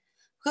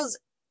because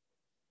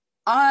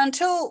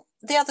until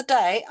the other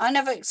day, I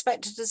never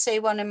expected to see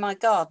one in my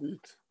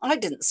garden. I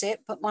didn't see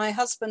it, but my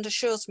husband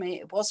assures me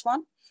it was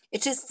one.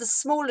 It is the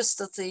smallest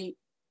of the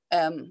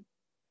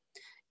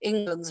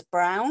England's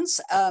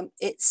browns.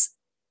 It's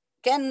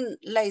again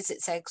lays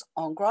its eggs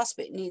on grass,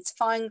 but it needs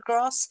fine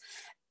grass.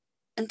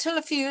 Until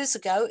a few years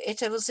ago,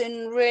 it was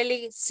in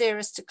really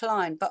serious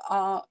decline, but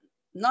our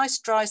nice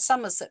dry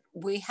summers that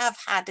we have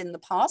had in the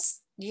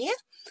past year,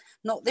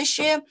 not this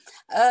year,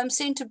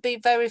 seem to be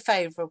very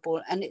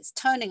favourable, and it's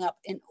turning up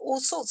in all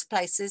sorts of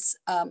places.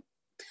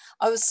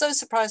 I was so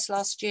surprised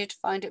last year to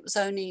find it was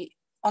only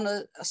on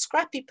a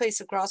scrappy piece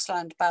of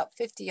grassland about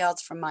 50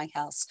 yards from my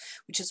house,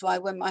 which is why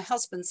when my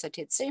husband said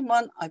he'd seen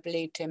one, I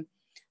believed him.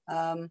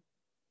 I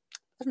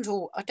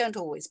don't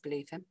always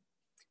believe him,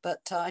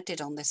 but I did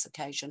on this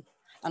occasion,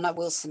 and I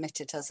will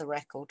submit it as a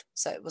record.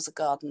 So it was a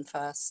garden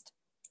first.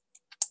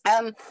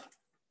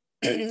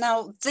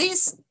 Now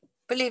these,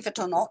 believe it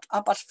or not,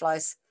 are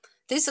butterflies.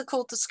 These are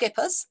called the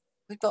skippers.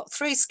 We've got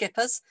 3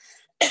 skippers,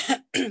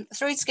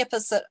 3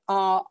 skippers that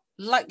are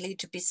likely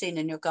to be seen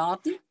in your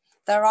garden.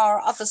 There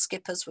are other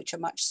skippers which are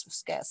much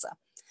scarcer.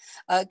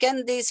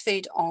 Again, these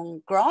feed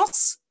on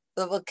grass.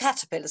 The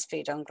caterpillars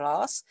feed on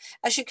grass.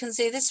 As you can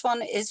see, this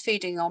one is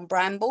feeding on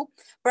bramble.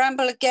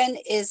 Bramble, again,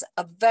 is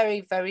a very,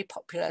 very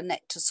popular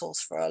nectar source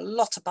for a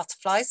lot of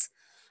butterflies.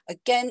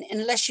 Again,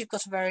 unless you've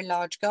got a very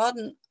large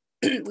garden,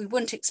 we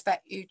wouldn't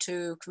expect you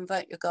to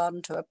convert your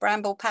garden to a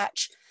bramble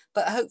patch,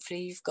 but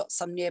hopefully you've got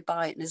some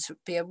nearby, and this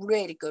would be a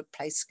really good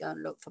place to go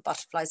and look for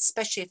butterflies,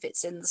 especially if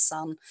it's in the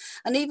sun.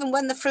 And even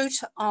when the fruit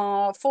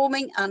are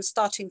forming and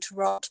starting to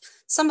rot,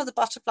 some of the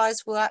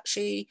butterflies will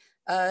actually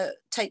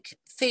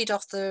feed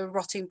off the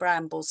rotting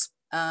brambles.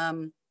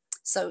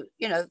 So,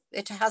 you know,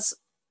 it has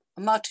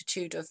a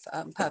multitude of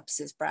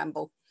purposes,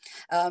 bramble.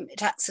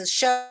 It acts as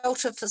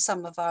shelter for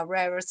some of our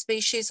rarer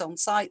species on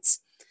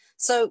sites.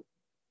 So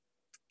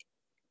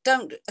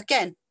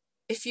again,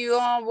 if you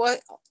are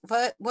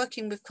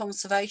working with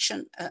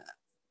conservation,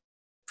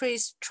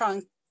 please try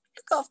and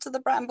look after the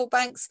bramble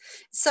banks.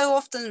 So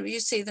often you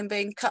see them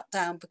being cut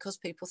down because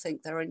people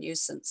think they're a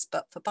nuisance,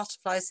 but for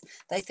butterflies,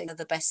 they think they're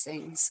the best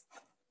things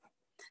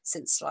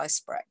since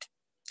sliced bread.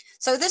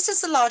 So this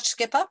is the large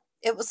skipper.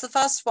 It was the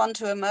first one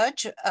to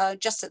emerge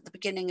just at the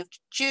beginning of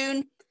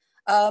June.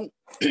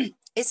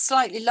 It's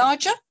slightly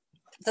larger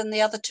than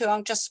the other 2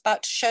 I'm just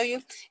about to show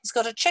you. It's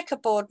got a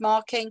checkerboard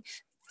marking,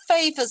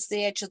 favours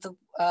the edge of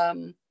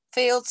the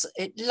fields.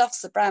 It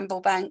loves the bramble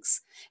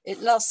banks.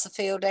 It loves the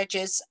field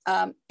edges.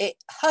 It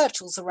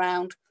hurtles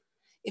around.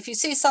 If you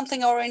see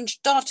something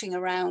orange darting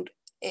around,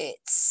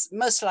 it's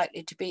most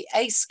likely to be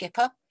a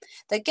skipper.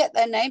 They get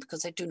their name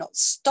because they do not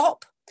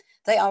stop.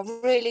 They are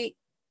really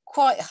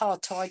quite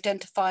hard to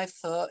identify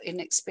for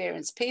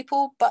inexperienced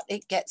people, but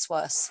it gets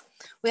worse.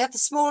 We have the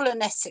smaller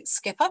Essex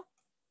skipper.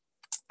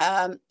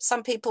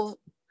 Some people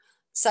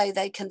say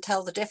they can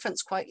tell the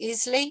difference quite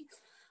easily.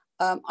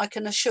 I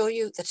can assure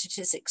you that it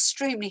is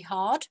extremely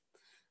hard.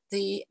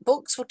 The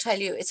books will tell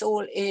you it's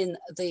all in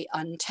the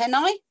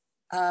antennae,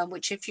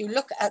 which if you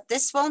look at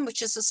this one,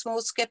 which is a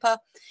small skipper,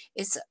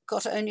 it's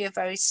got only a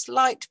very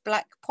slight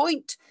black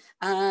point,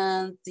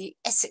 and the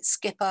Essex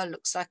skipper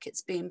looks like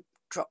it's been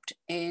dropped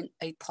in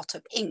a pot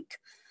of ink.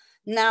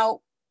 Now,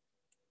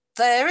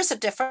 there is a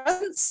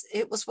difference.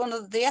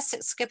 The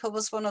Essex skipper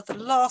was one of the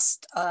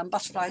last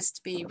butterflies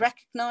to be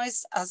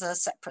recognised as a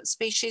separate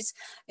species.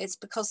 It's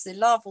because the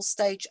larval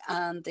stage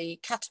and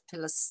the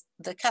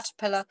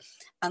caterpillar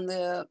and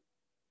the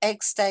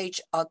egg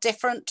stage are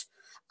different.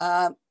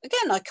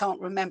 Again, I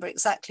can't remember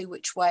exactly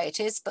which way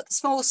it is, but the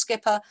small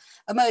skipper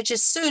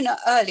emerges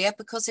earlier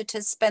because it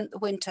has spent the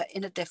winter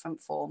in a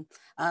different form.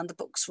 And the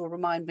books will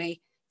remind me,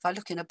 if I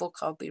look in a book,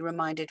 I'll be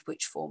reminded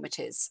which form it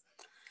is.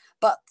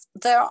 But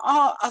there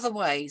are other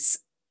ways.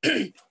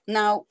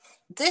 Now,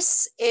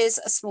 this is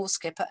a small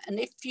skipper. And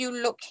if you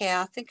look here,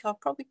 I think I've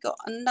probably got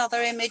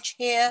another image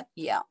here.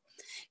 Yeah.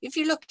 If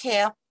you look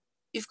here,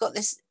 you've got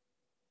this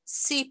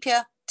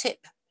sepia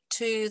tip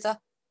to the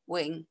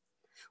wing,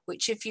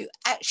 which if you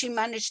actually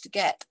manage to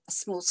get a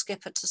small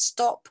skipper to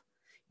stop,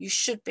 you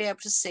should be able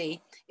to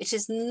see. It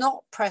is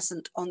not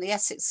present on the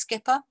Essex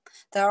skipper.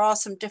 There are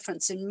some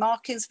difference in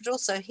markings, but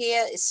also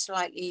here is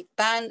slightly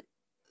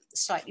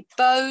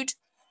bowed.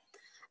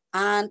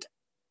 And,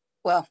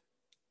 well,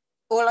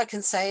 all I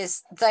can say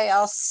is they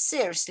are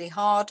seriously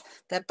hard.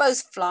 They're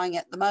both flying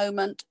at the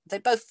moment. They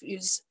both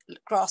use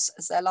grass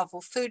as their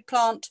larval food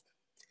plant,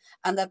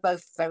 and they're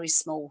both very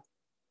small.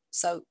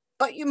 So,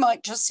 but you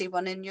might just see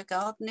one in your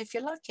garden if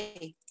you're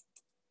lucky.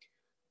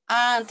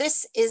 And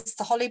this is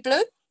the holly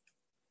blue.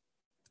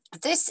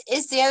 This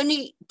is the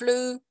only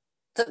blue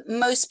that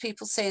most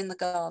people see in the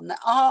garden. There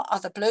are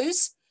other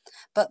blues,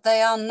 but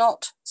they are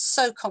not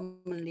so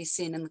commonly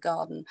seen in the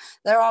garden.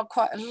 There are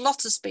quite a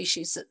lot of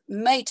species that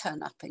may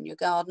turn up in your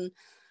garden,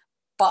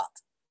 but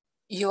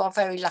you are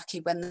very lucky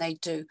when they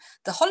do.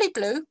 The holly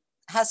blue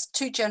has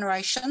 2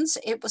 generations.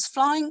 It was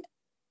flying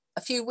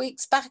a few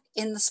weeks back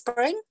in the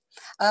spring.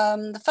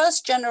 The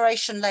first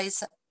generation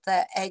lays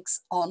their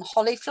eggs on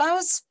holly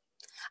flowers,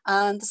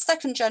 and the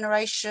second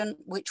generation,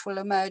 which will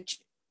emerge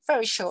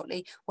very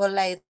shortly, will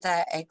lay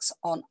their eggs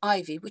on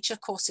ivy, which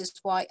of course is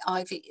why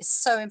ivy is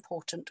so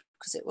important,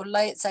 because it will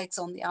lay its eggs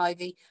on the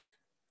ivy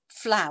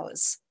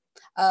flowers.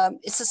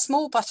 It's a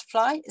small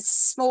butterfly, it's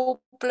a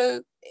small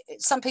blue.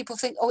 Some people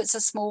think, oh, it's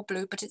a small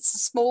blue, but it's a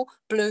small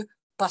blue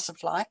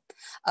butterfly.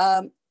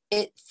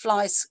 It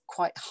flies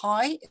quite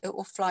high. It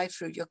will fly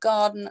through your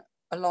garden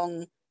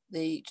along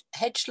the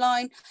hedge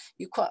line.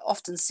 You quite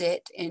often see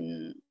it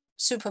in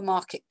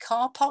supermarket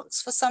car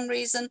parks for some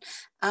reason,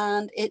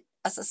 and it,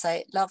 as I say,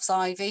 it loves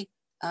ivy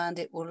and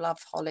it will love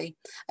holly.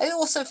 It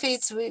also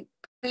feeds, we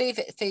believe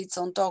it feeds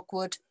on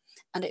dogwood,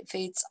 and it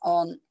feeds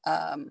on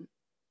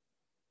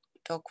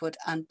dogwood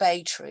and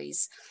bay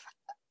trees.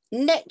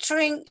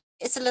 Nectaring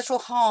is a little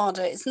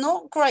harder. It's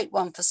not a great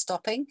one for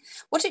stopping.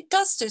 What it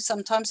does do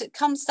sometimes, it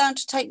comes down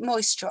to take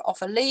moisture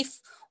off a leaf,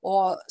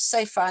 or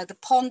say by the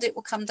pond, it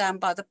will come down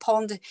by the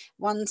pond.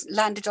 One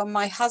landed on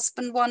my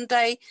husband one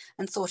day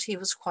and thought he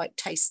was quite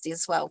tasty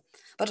as well.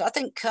 But I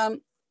think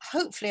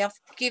hopefully I've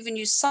given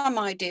you some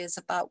ideas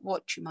about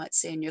what you might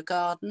see in your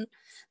garden.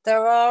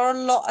 There are a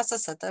lot, as I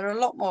said, there are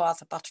a lot more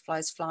other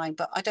butterflies flying,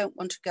 but I don't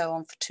want to go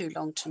on for too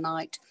long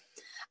tonight.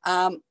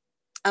 And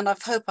I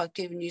hope I've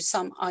given you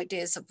some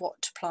ideas of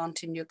what to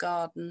plant in your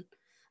garden.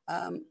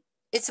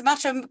 It's a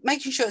matter of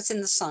making sure it's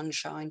in the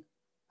sunshine.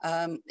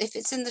 If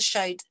it's in the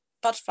shade,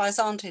 butterflies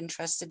aren't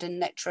interested in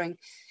nectaring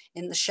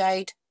in the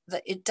shade.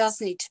 That it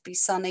does need to be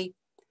sunny.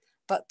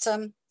 But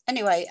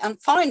anyway,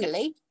 and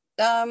finally,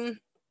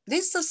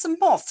 these are some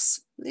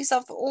moths. These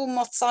are all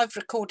moths I've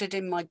recorded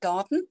in my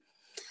garden.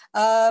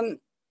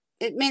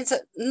 It means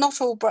that not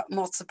all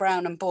moths are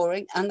brown and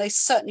boring, and they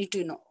certainly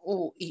do not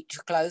all eat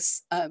your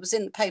clothes. It was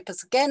in the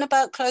papers again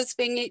about clothes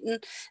being eaten.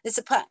 There's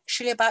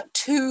actually about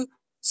 2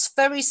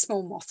 very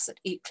small moths that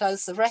eat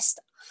clothes. The rest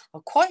are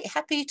quite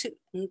happy to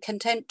and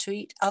content to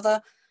eat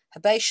other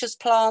herbaceous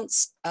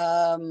plants,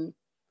 all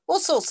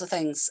sorts of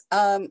things.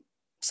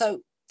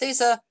 So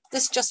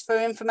this just for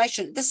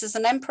information. This is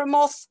an emperor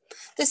moth.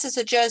 This is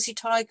a Jersey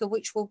tiger,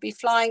 which will be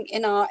flying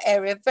in our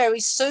area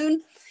very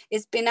soon.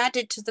 It's been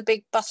added to the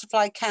big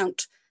butterfly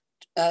count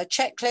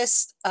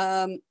checklist.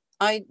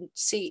 I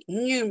see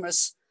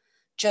numerous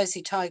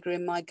Jersey tiger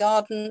in my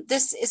garden.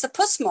 This is a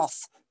puss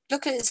moth.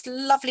 Look at its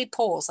lovely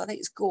paws. I think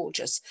it's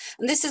gorgeous.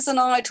 And this is an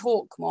eyed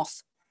hawk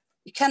moth.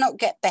 You cannot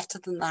get better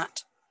than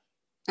that.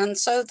 And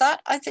so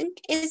that, I think,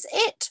 is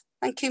it.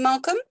 Thank you,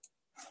 Malcolm.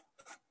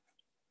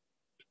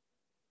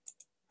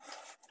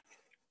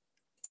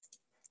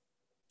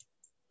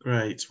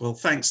 Great. Well,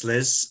 thanks,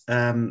 Liz.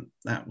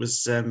 That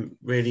was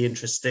really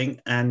interesting,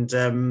 and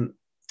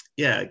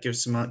yeah, it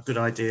gives some good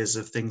ideas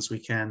of things we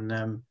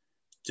can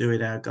do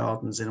in our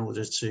gardens in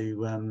order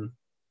to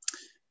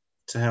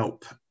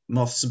help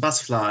moths and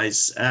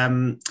butterflies.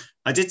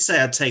 I did say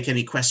I'd take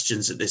any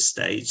questions at this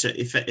stage.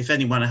 If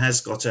anyone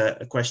has got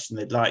a question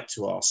they'd like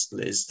to ask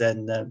Liz,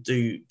 then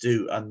do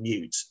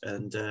unmute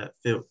and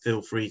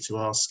feel free to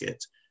ask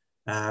it.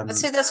 I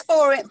see there's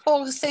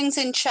four things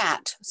in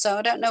chat, so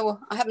I don't know.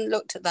 I haven't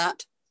looked at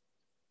that.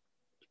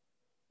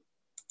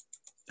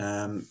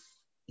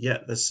 Yeah,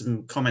 there's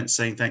some comments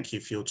saying thank you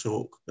for your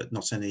talk, but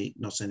not any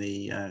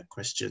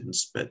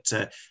questions. But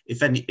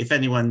if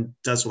anyone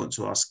does want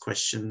to ask a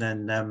question,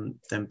 then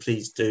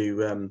please do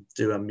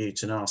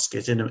unmute and ask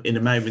it. In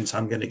a moment,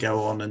 I'm going to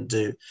go on and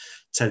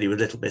tell you a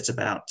little bit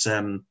about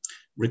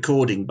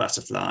recording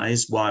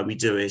butterflies, why we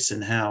do it,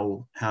 and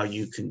how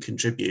you can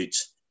contribute.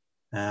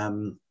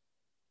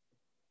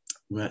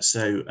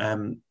 So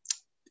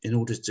in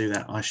order to do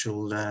that, I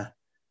shall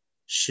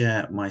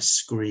share my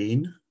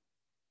screen.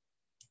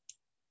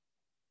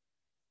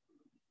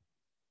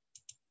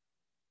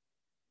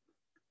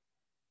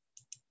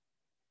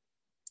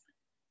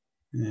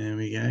 There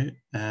we go.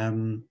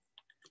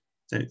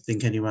 Don't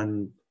think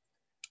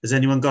has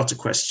anyone got a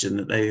question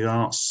that they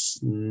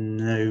asked?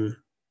 No,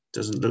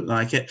 doesn't look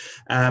like it.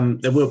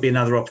 There will be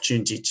another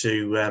opportunity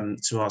to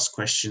ask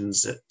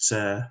questions at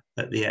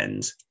the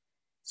end.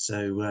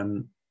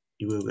 So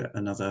you will get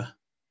another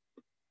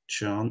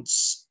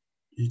chance.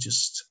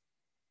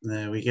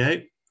 There we go.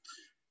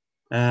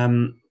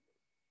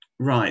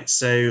 Right,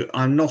 so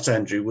I'm not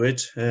Andrew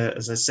Wood.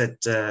 As I said,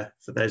 for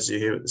those of you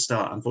here at the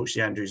start,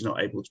 unfortunately Andrew's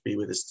not able to be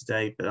with us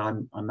today, but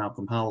I'm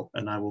Malcolm Hull,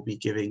 and I will be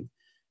giving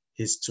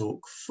his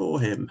talk for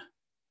him.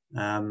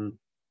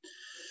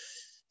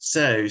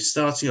 So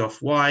starting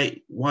off,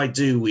 why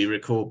do we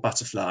record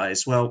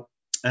butterflies? Well,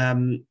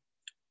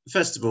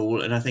 first of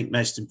all, and I think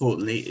most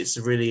importantly, it's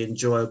a really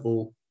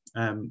enjoyable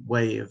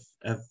way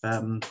of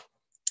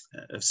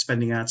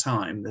spending our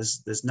time.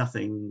 There's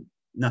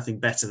nothing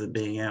better than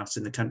being out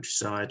in the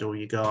countryside or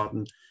your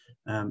garden,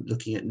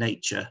 looking at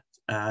nature.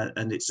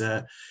 and it's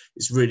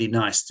really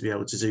nice to be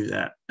able to do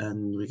that.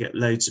 And we get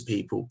loads of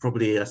people.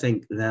 Probably, I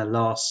think in our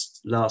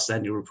last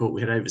annual report,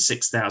 we had over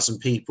 6,000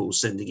 people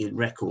sending in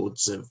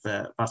records of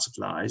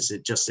butterflies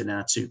just in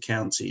our 2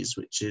 counties,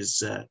 which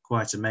is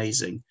quite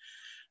amazing.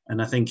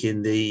 And I think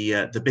in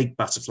the big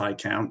butterfly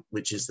count,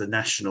 which is the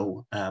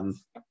national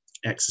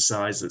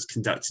exercise that's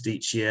conducted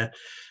each year,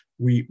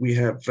 we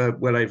have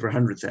well over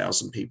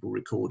 100,000 people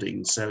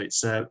recording. So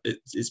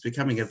it's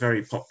becoming a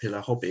very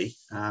popular hobby,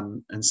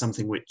 and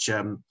something which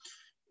it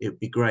would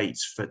be great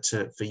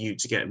for you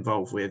to get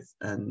involved with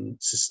and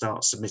to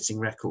start submitting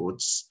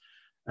records.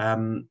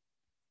 The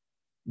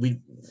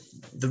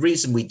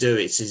reason we do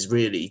it is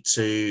really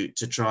to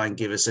try and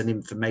give us an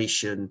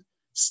information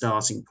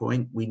starting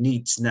point. We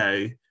need to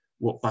know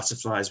what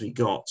butterflies we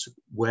got,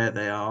 where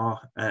they are,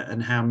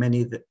 and how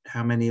many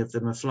of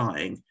them are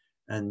flying.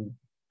 And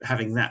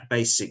having that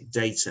basic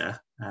data,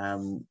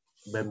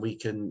 then we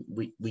can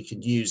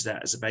use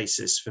that as a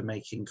basis for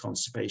making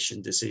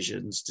conservation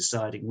decisions,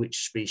 deciding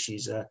which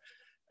species are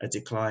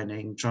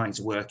declining, trying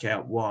to work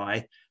out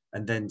why,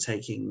 and then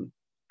taking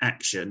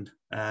action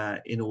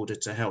in order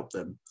to help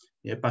them.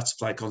 You know,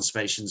 butterfly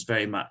conservation is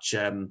very much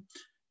an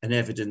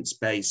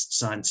evidence-based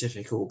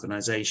scientific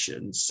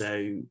organisation,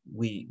 so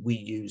we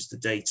use the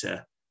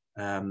data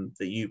that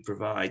you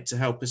provide to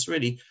help us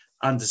really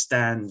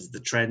understand the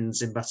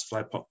trends in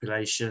butterfly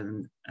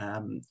population,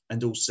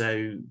 and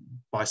also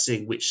by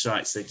seeing which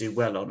sites they do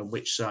well on and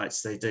which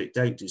sites they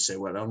don't do so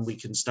well on, we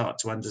can start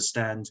to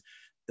understand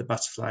the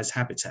butterfly's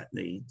habitat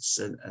needs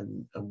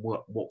and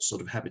what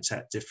sort of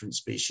habitat different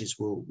species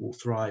will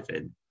thrive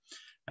in.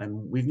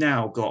 And we've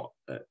now got,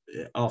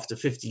 after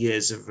 50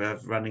 years of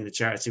running the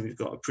charity, we've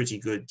got a pretty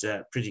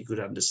good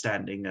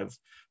understanding of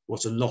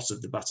what a lot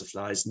of the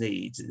butterflies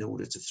need in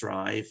order to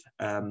thrive.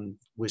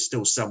 We're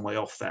still some way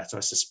off that,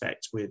 I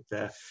suspect, with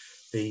the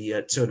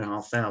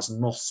 2,500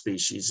 moth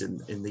species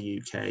in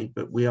the UK,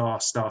 but we are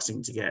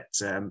starting to get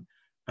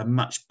a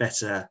much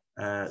better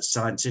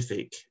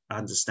scientific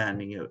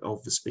understanding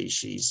of the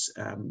species,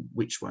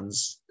 which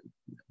ones,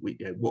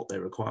 what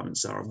their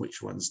requirements are and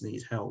which ones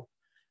need help.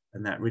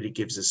 And that really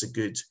gives us a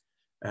good,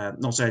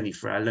 not only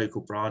for our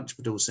local branch,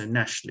 but also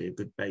nationally, a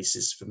good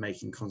basis for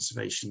making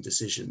conservation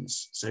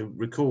decisions. So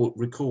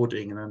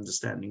recording and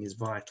understanding is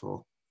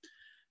vital.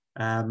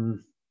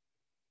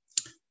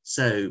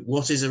 So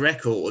what is a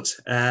record?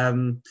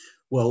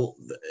 Well,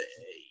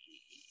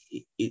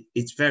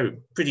 it's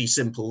pretty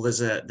simple.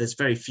 There's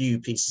very few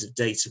pieces of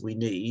data we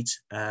need.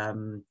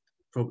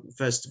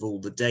 First of all,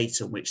 the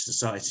date on which the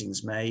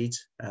sighting's made,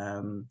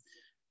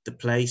 the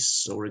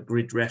place or a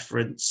grid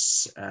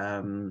reference,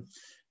 are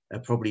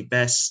probably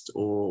best,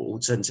 or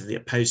alternatively a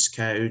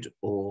postcode,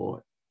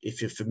 or if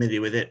you're familiar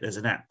with it, there's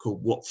an app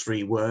called What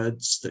 3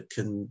 Words that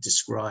can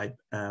describe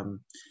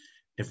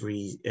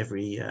every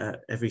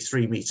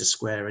 3 meter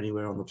square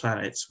anywhere on the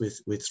planet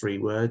with 3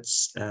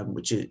 words,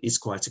 which is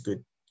quite a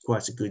good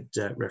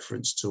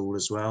reference tool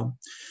as well.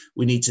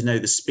 We need to know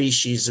the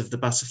species of the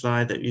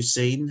butterfly that you've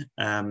seen.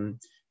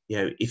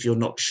 If you're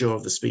not sure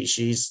of the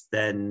species,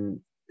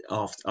 then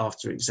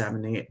after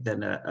examining it,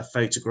 then a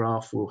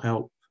photograph will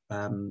help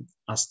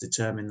us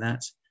determine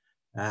that.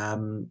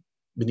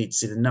 We need to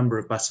see the number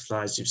of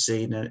butterflies you've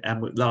seen,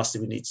 and lastly,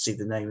 we need to see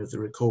the name of the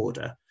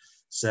recorder.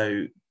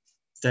 So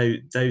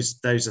those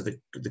are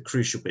the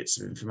crucial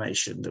bits of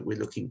information that we're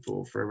looking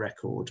for a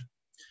record.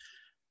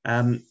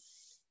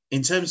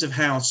 In terms of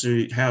how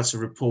to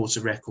report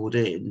a record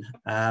in,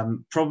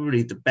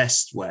 probably the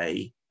best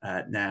way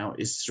now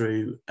is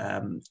through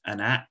an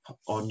app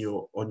on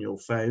your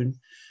phone.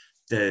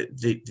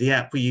 The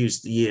app we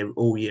use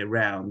all year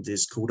round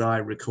is called I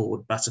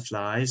Record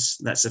Butterflies.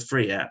 That's a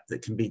free app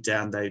that can be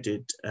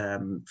downloaded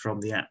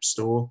from the App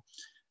Store.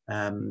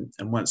 And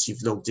once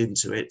you've logged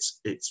into it,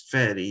 it's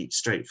fairly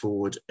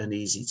straightforward and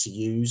easy to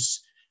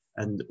use.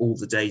 And all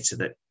the data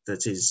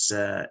that is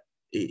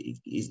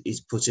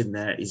put in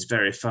there is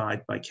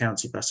verified by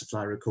county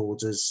butterfly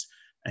recorders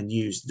and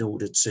used in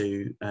order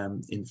to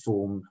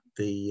inform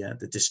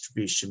the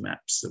distribution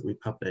maps that we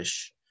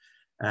publish.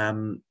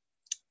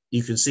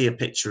 You can see a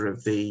picture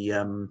of the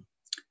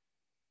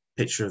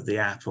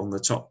app on the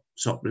top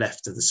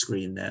left of the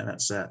screen there.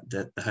 That's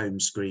the home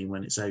screen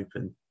when it's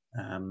open.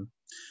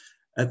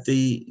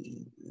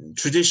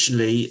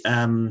 Traditionally,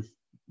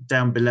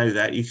 down below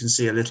that, you can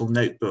see a little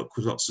notebook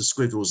with lots of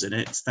squiggles in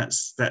it.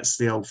 That's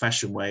the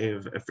old-fashioned way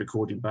of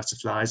recording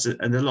butterflies,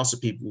 and a lot of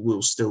people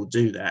will still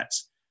do that,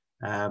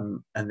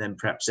 and then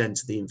perhaps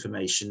enter the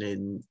information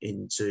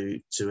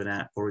into an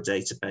app or a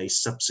database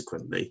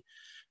subsequently.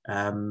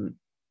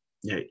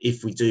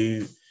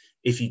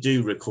 If you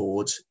do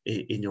record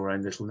in your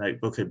own little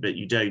notebook, but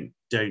you don't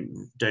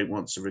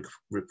want to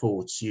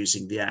report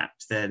using the app,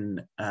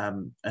 then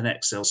an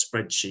Excel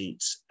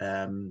spreadsheet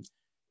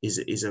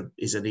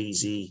is an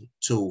easy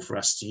tool for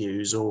us to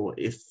use. Or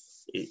if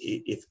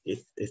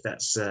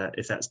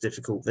that's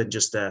difficult, then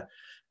just a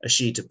a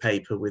sheet of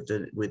paper with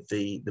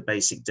the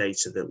basic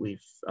data that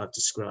I've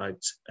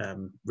described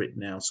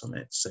written out on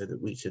it, so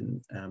that we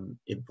can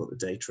input the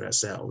data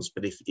ourselves.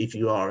 But if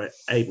you are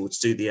able to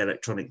do the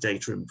electronic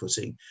data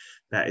inputting,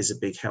 that is a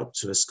big help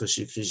to us, because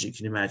you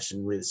can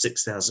imagine, with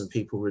 6,000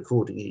 people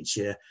recording each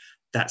year,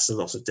 that's a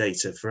lot of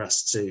data for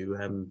us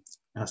to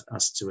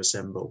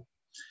assemble.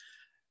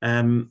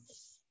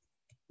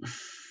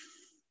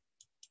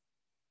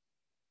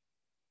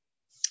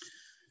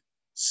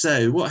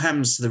 So what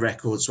happens to the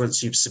records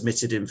once you've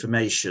submitted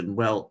information?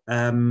 Well,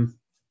 I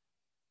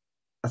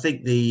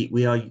think we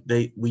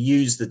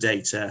use the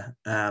data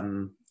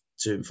to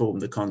inform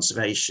the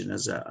conservation,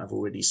 as I've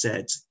already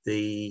said.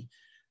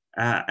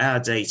 Our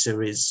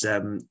data is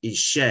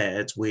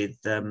shared with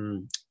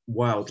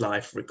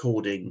wildlife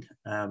recording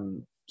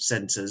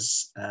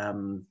centres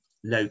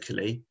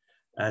locally,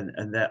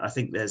 and I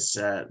think there's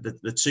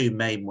the two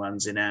main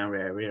ones in our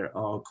area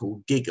are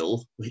called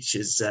GIGGLE, which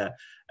is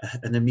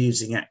an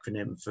amusing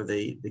acronym for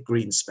the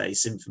Green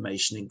Space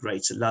Information in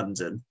Greater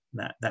London.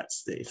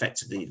 That's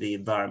effectively the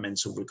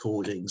Environmental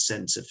Recording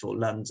Centre for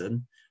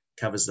London,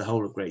 covers the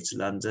whole of Greater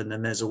London.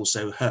 And there's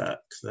also HERC,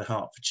 the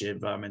Hertfordshire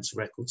Environmental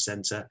Record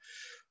Centre,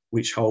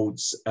 which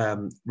holds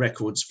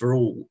records for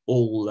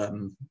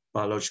all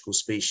biological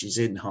species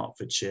in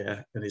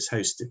Hertfordshire, and is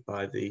hosted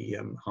by the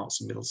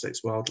Herts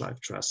Middx Wildlife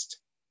Trust.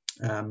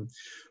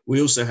 We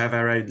also have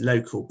our own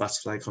local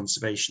butterfly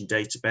conservation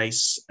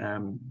database,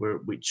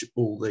 which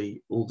all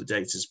the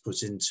data is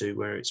put into,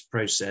 where it's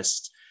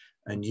processed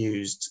and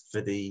used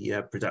for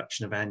the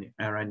production of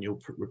our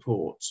annual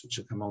reports, which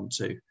I'll come on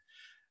to.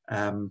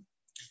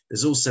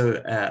 There's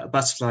also a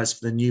Butterflies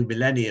for the New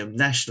Millennium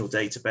national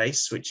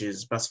database, which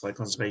is Butterfly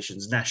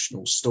Conservation's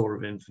national store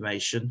of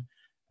information,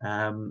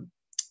 and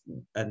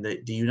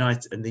the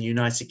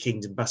United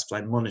Kingdom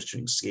Butterfly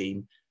Monitoring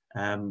Scheme,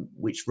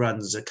 which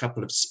runs a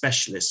couple of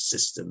specialist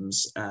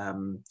systems.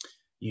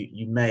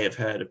 You may have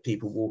heard of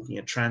people walking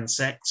a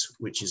transect,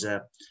 which is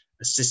a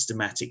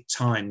systematic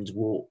timed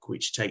walk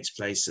which takes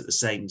place at the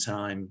same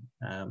time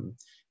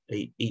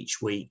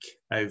each week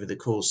over the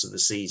course of the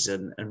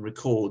season, and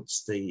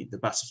records the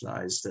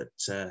butterflies that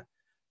are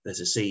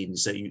seen.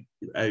 So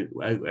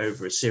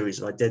over a series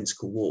of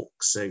identical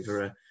walks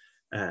over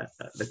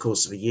the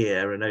course of a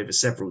year and over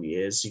several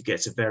years, you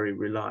get a very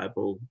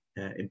reliable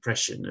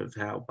impression of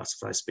how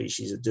butterfly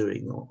species are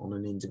doing on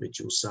an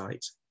individual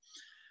site.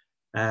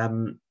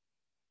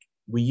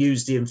 We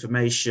use the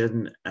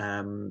information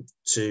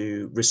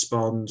to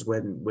respond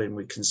when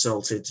we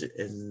consulted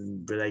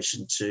in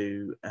relation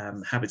to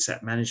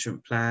habitat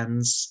management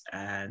plans,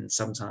 and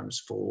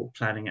sometimes for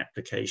planning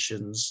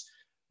applications.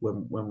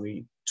 When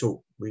we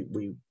talk,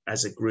 we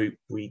as a group,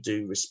 we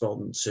do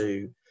respond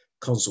to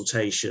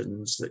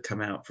consultations that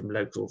come out from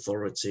local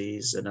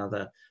authorities and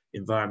other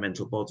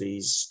environmental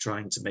bodies,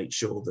 trying to make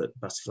sure that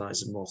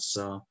butterflies and moths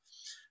are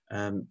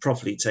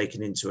properly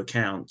taken into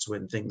account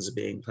when things are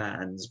being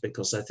planned.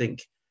 Because I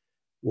think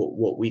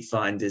what we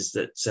find is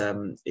that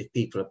if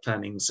people are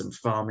planning some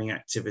farming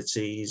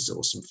activities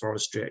or some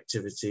forestry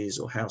activities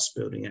or house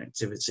building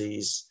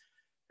activities,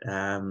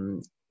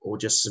 or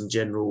just some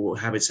general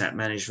habitat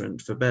management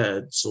for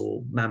birds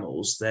or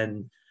mammals,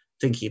 then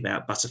thinking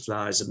about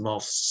butterflies and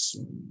moths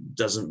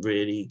doesn't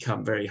really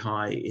come very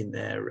high in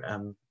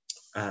their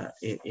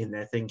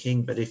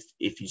thinking. But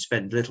if you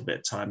spend a little bit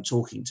of time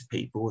talking to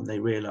people and they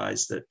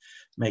realize that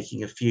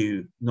making a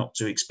few not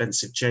too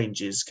expensive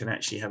changes can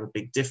actually have a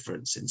big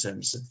difference in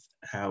terms of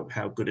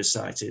how good a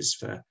site is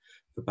for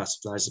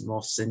butterflies and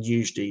moths, then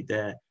usually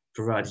they're,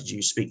 provided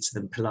you speak to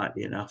them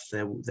politely enough,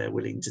 they're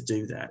willing to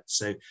do that.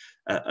 So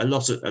a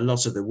lot of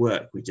the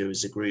work we do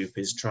as a group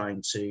is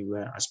trying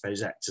to, I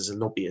suppose, act as a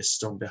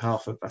lobbyist on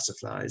behalf of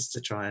butterflies to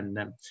try and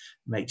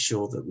make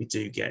sure that we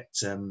do get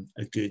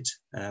good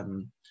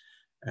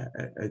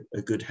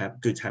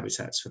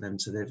habitats for them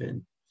to live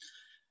in.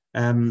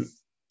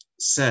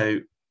 So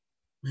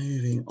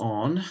moving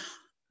on.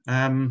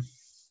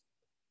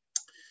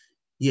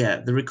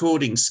 Yeah, the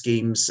recording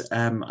schemes.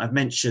 I've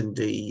mentioned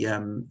the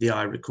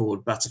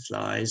iRecord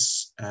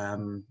butterflies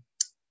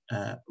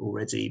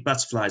already.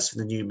 Butterflies for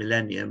the New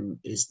Millennium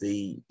is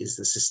the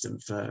system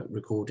for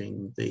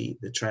recording the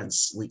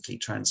weekly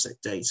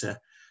transect data.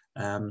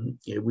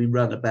 We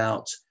run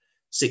about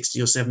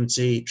 60 or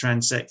 70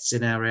 transects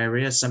in our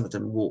area. Some of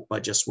them walked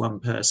by just one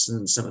person,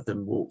 and some of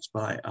them walked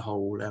by a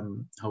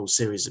whole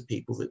series of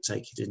people that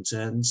take it in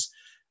turns.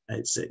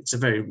 It's a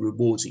very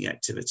rewarding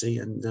activity,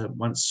 and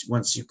once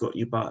you've got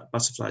your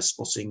butterfly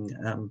spotting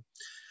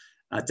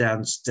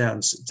down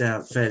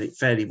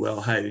fairly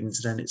well honed,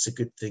 then it's a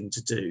good thing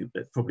to do,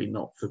 but probably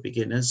not for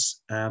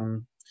beginners.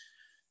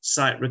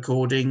 Site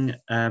recording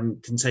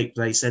can take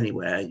place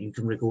anywhere. You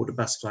can record a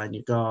butterfly in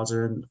your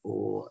garden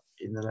or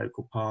in the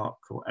local park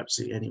or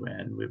absolutely anywhere,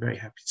 and we're very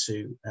happy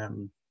to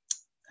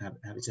have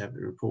it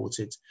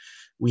reported.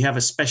 We have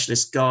a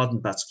specialist garden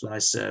butterfly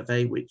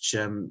survey which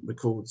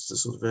records the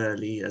sort of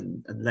early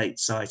and late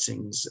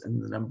sightings and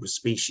the number of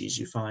species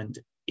you find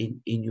in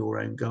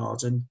your own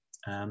garden.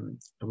 And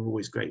we're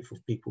always grateful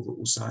for people that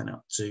will sign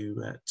up to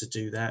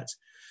do that.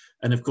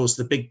 And of course,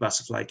 the big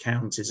butterfly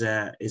count is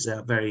a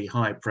very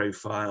high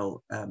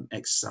profile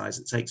exercise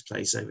that takes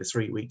place over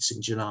 3 weeks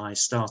in July,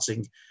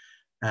 starting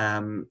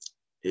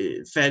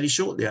fairly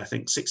shortly. I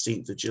think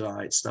 16th of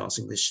July it's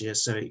starting this year,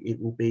 so it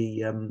will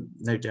be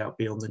no doubt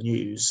be on the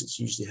news. It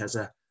usually has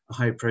a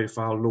high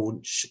profile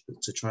launch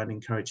to try and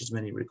encourage as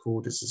many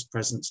recorders as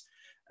present.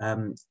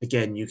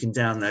 Again, you can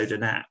download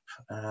an app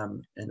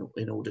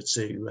in order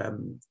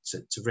to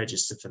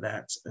register for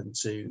that and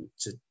to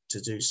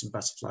do some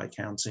butterfly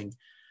counting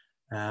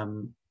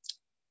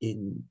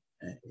in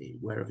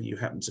wherever you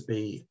happen to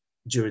be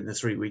during the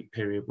 3-week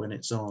period when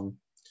it's on.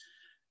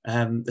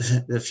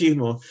 A few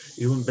more,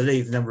 you wouldn't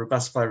believe the number of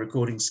butterfly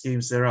recording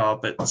schemes there are,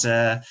 but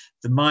the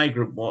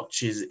Migrant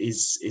Watch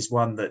is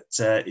one that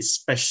is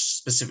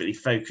specifically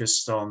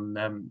focused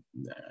on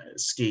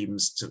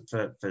schemes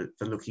for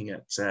looking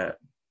at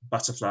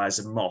butterflies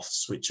and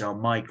moths which are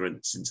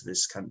migrants into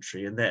this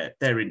country, and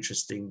they're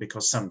interesting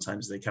because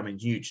sometimes they come in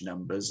huge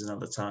numbers and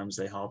other times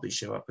they hardly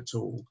show up at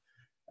all,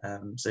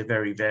 so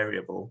very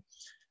variable.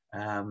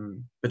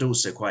 But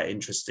also quite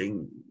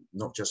interesting,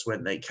 not just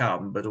when they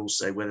come, but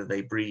also whether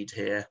they breed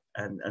here,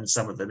 and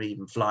some of them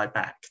even fly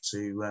back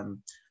to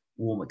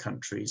warmer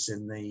countries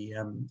in the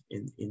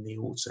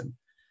autumn.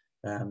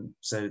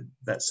 So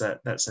that's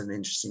an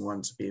interesting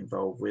one to be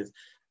involved with.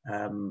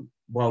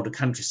 Wilder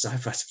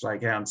Countryside Butterfly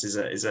Count is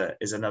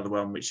another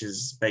one which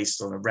is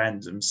based on a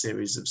random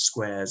series of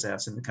squares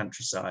out in the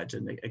countryside,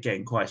 and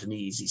again quite an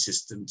easy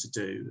system to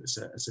do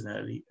as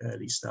an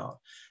early start.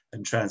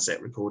 And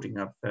transect recording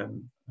I've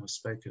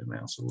spoken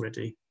about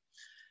already.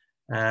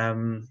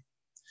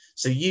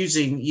 So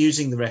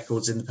using the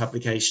records in the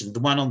publication, the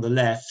one on the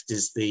left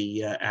is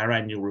our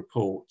annual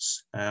report,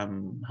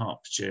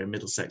 Hertfordshire and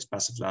Middlesex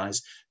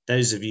Butterflies.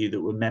 Those of you that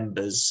were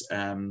members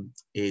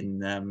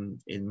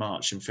in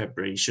March and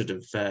February should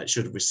have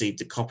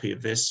received a copy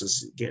of this,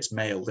 as it gets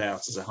mailed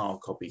out as a hard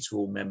copy to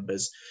all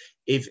members.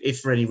 If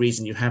for any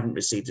reason you haven't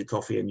received a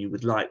copy and you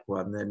would like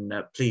one, then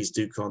please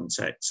do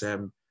contact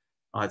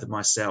either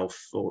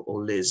myself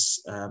or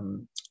Liz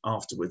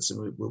afterwards,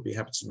 and we'll be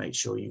happy to make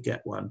sure you get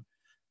one.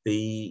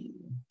 The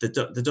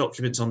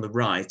document on the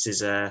right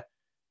is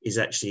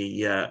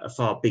actually a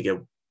far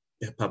bigger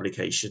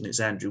publication. It's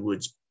Andrew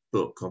Wood's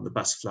book on the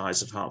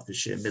butterflies of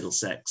Hertfordshire and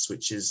Middlesex,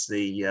 which is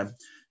the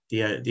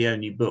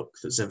only book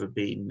that's ever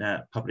been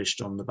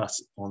published on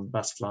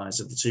butterflies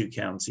of the two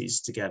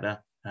counties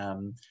together,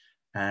 and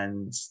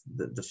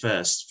the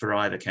first for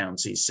either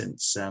county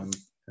since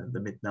the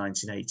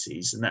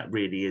mid-1980s, and that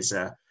really is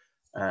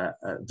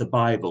the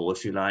Bible,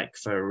 if you like,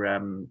 for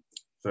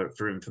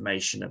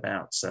information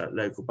about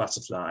local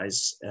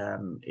butterflies.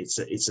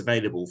 It's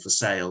available for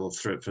sale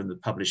from the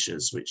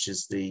publishers, which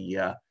is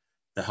the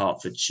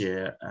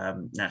Hertfordshire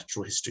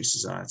Natural History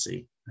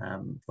Society,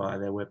 via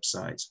their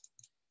website.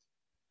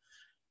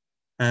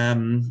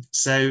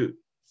 So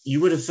you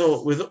would have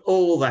thought with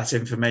all that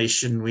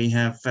information we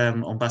have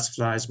on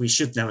butterflies, we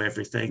should know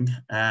everything,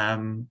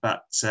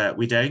 but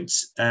we don't.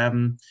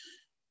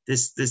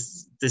 This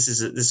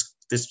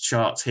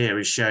chart here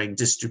is showing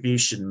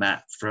distribution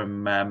map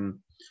from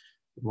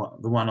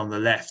the one on the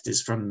left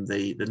is from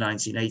the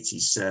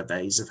 1980s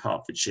surveys of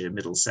Hertfordshire and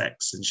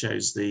Middlesex, and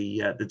shows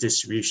the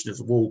distribution of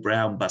the wall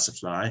brown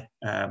butterfly,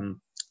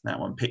 that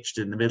one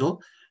pictured in the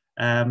middle,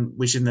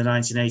 which in the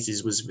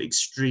 1980s was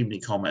extremely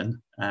common.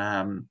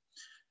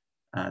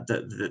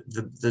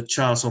 The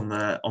chart on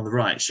the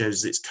right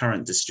shows its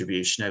current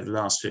distribution over the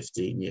last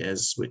 15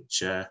 years,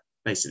 which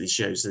basically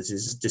shows that it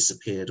has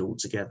disappeared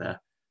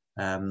altogether.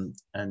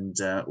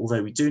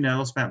 Although we do know a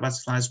lot about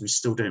butterflies, we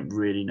still don't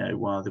really know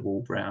why the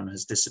wall brown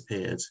has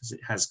disappeared, as it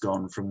has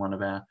gone from one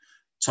of our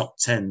top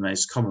 10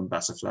 most common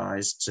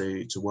butterflies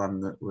to one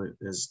that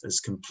has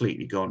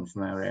completely gone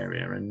from our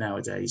area. And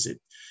nowadays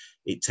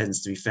it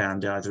tends to be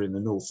found either in the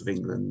north of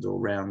England or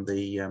around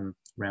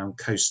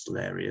coastal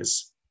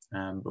areas.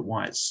 But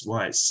why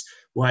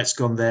it's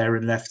gone there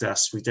and left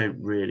us, we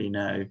don't really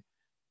know.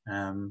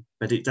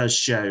 But it does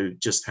show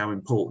just how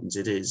important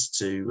it is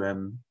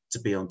to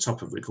be on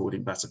top of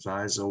recording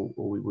butterflies, or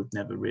we would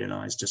never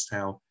realise just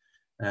how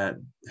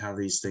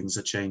these things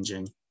are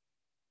changing.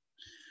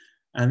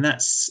 And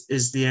that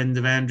is the end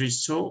of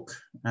Andrew's talk.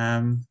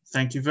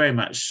 Thank you very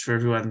much for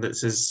everyone that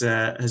has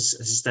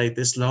stayed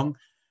this long.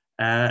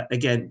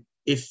 Again,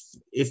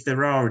 if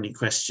there are any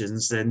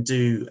questions, then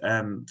do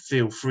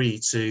feel free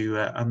to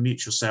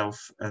unmute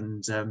yourself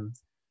and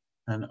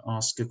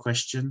ask a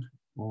question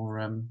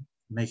or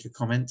make a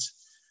comment.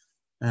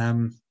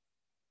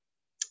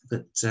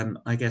 But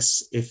I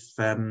guess if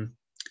there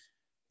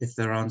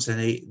aren't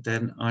any,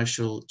 then I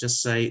shall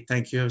just say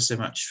thank you ever so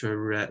much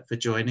for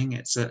joining.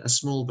 It's a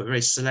small but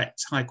very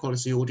select, high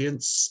quality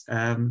audience.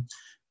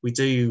 We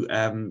do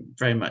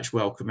very much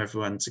welcome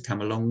everyone to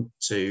come along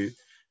to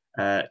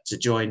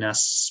join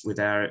us with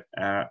our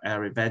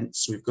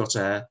events. We've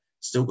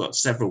still got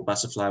several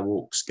butterfly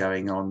walks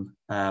going on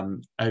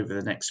over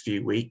the next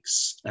few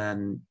weeks,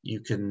 and you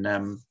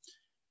can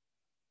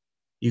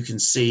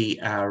see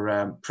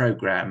our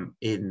program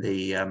in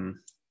the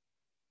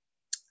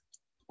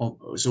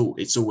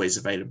it's always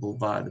available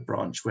via the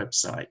branch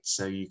website,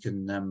 so you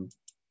can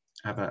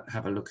have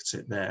a look at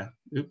it there.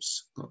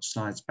 Oops, got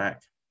slides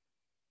back.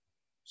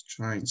 Just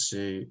trying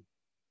to,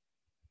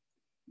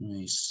 let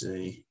me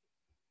see.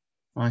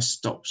 If I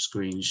stop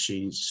screen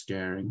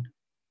sharing,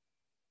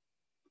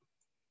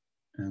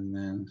 and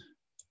then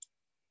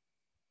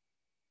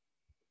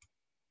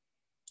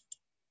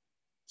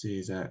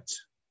do that.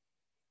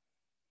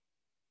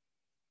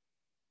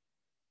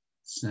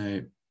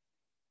 So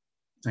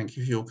thank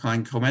you for your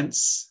kind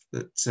comments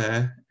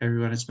that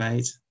everyone has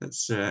made.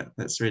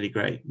 That's really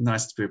great.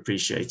 Nice to be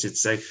appreciated.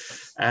 So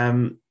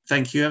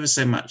thank you ever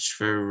so much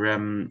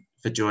for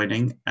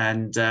joining,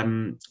 and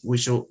we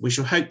shall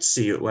hope to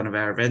see you at one of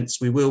our events.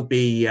 We will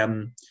be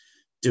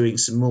doing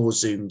some more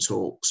Zoom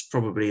talks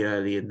probably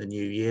early in the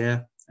new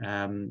year.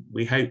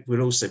 We hope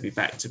we'll also be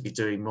back to be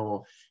doing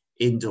more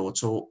indoor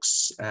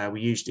talks.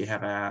 We usually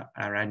have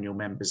our annual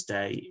members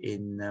day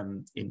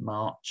in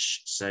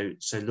March, so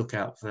look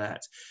out for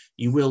that.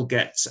 You will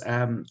get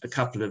a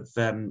couple of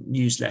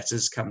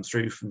newsletters come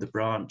through from the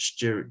branch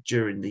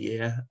during the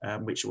year,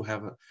 which will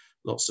have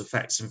lots of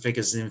facts and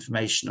figures and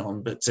information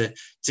on. But to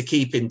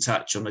keep in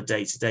touch on a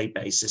day-to-day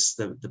basis,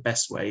 the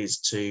best way is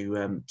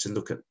to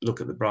look at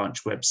the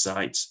branch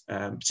website,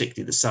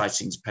 particularly the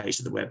sightings page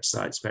of the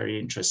website. It's very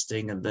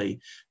interesting, and the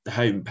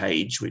home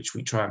page, which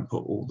we try and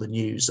put all the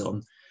news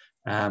on.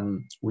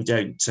 We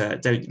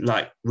don't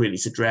like really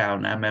to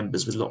drown our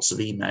members with lots of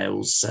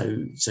emails,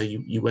 so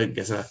you won't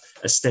get a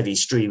steady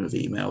stream of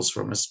emails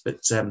from us. But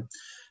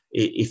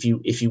if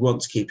you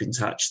want to keep in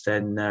touch,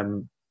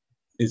 then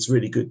it's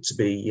really good to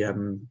be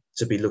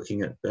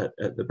looking at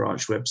the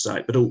branch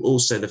website, but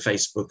also the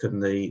Facebook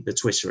and the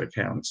Twitter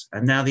account,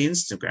 and now the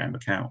Instagram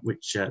account,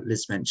 which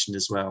Liz mentioned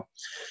as well.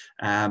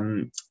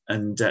 And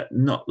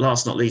not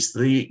least,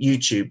 the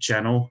YouTube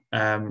channel,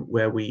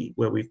 where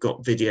we've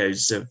got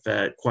videos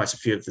of quite a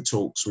few of the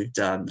talks we've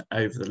done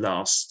over the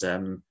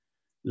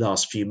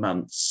last few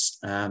months,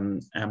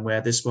 and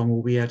where this one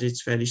will be added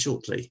fairly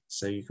shortly,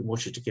 so you can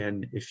watch it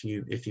again if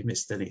you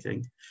missed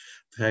anything.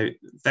 So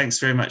thanks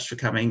very much for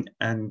coming,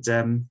 and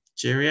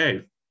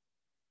cheerio.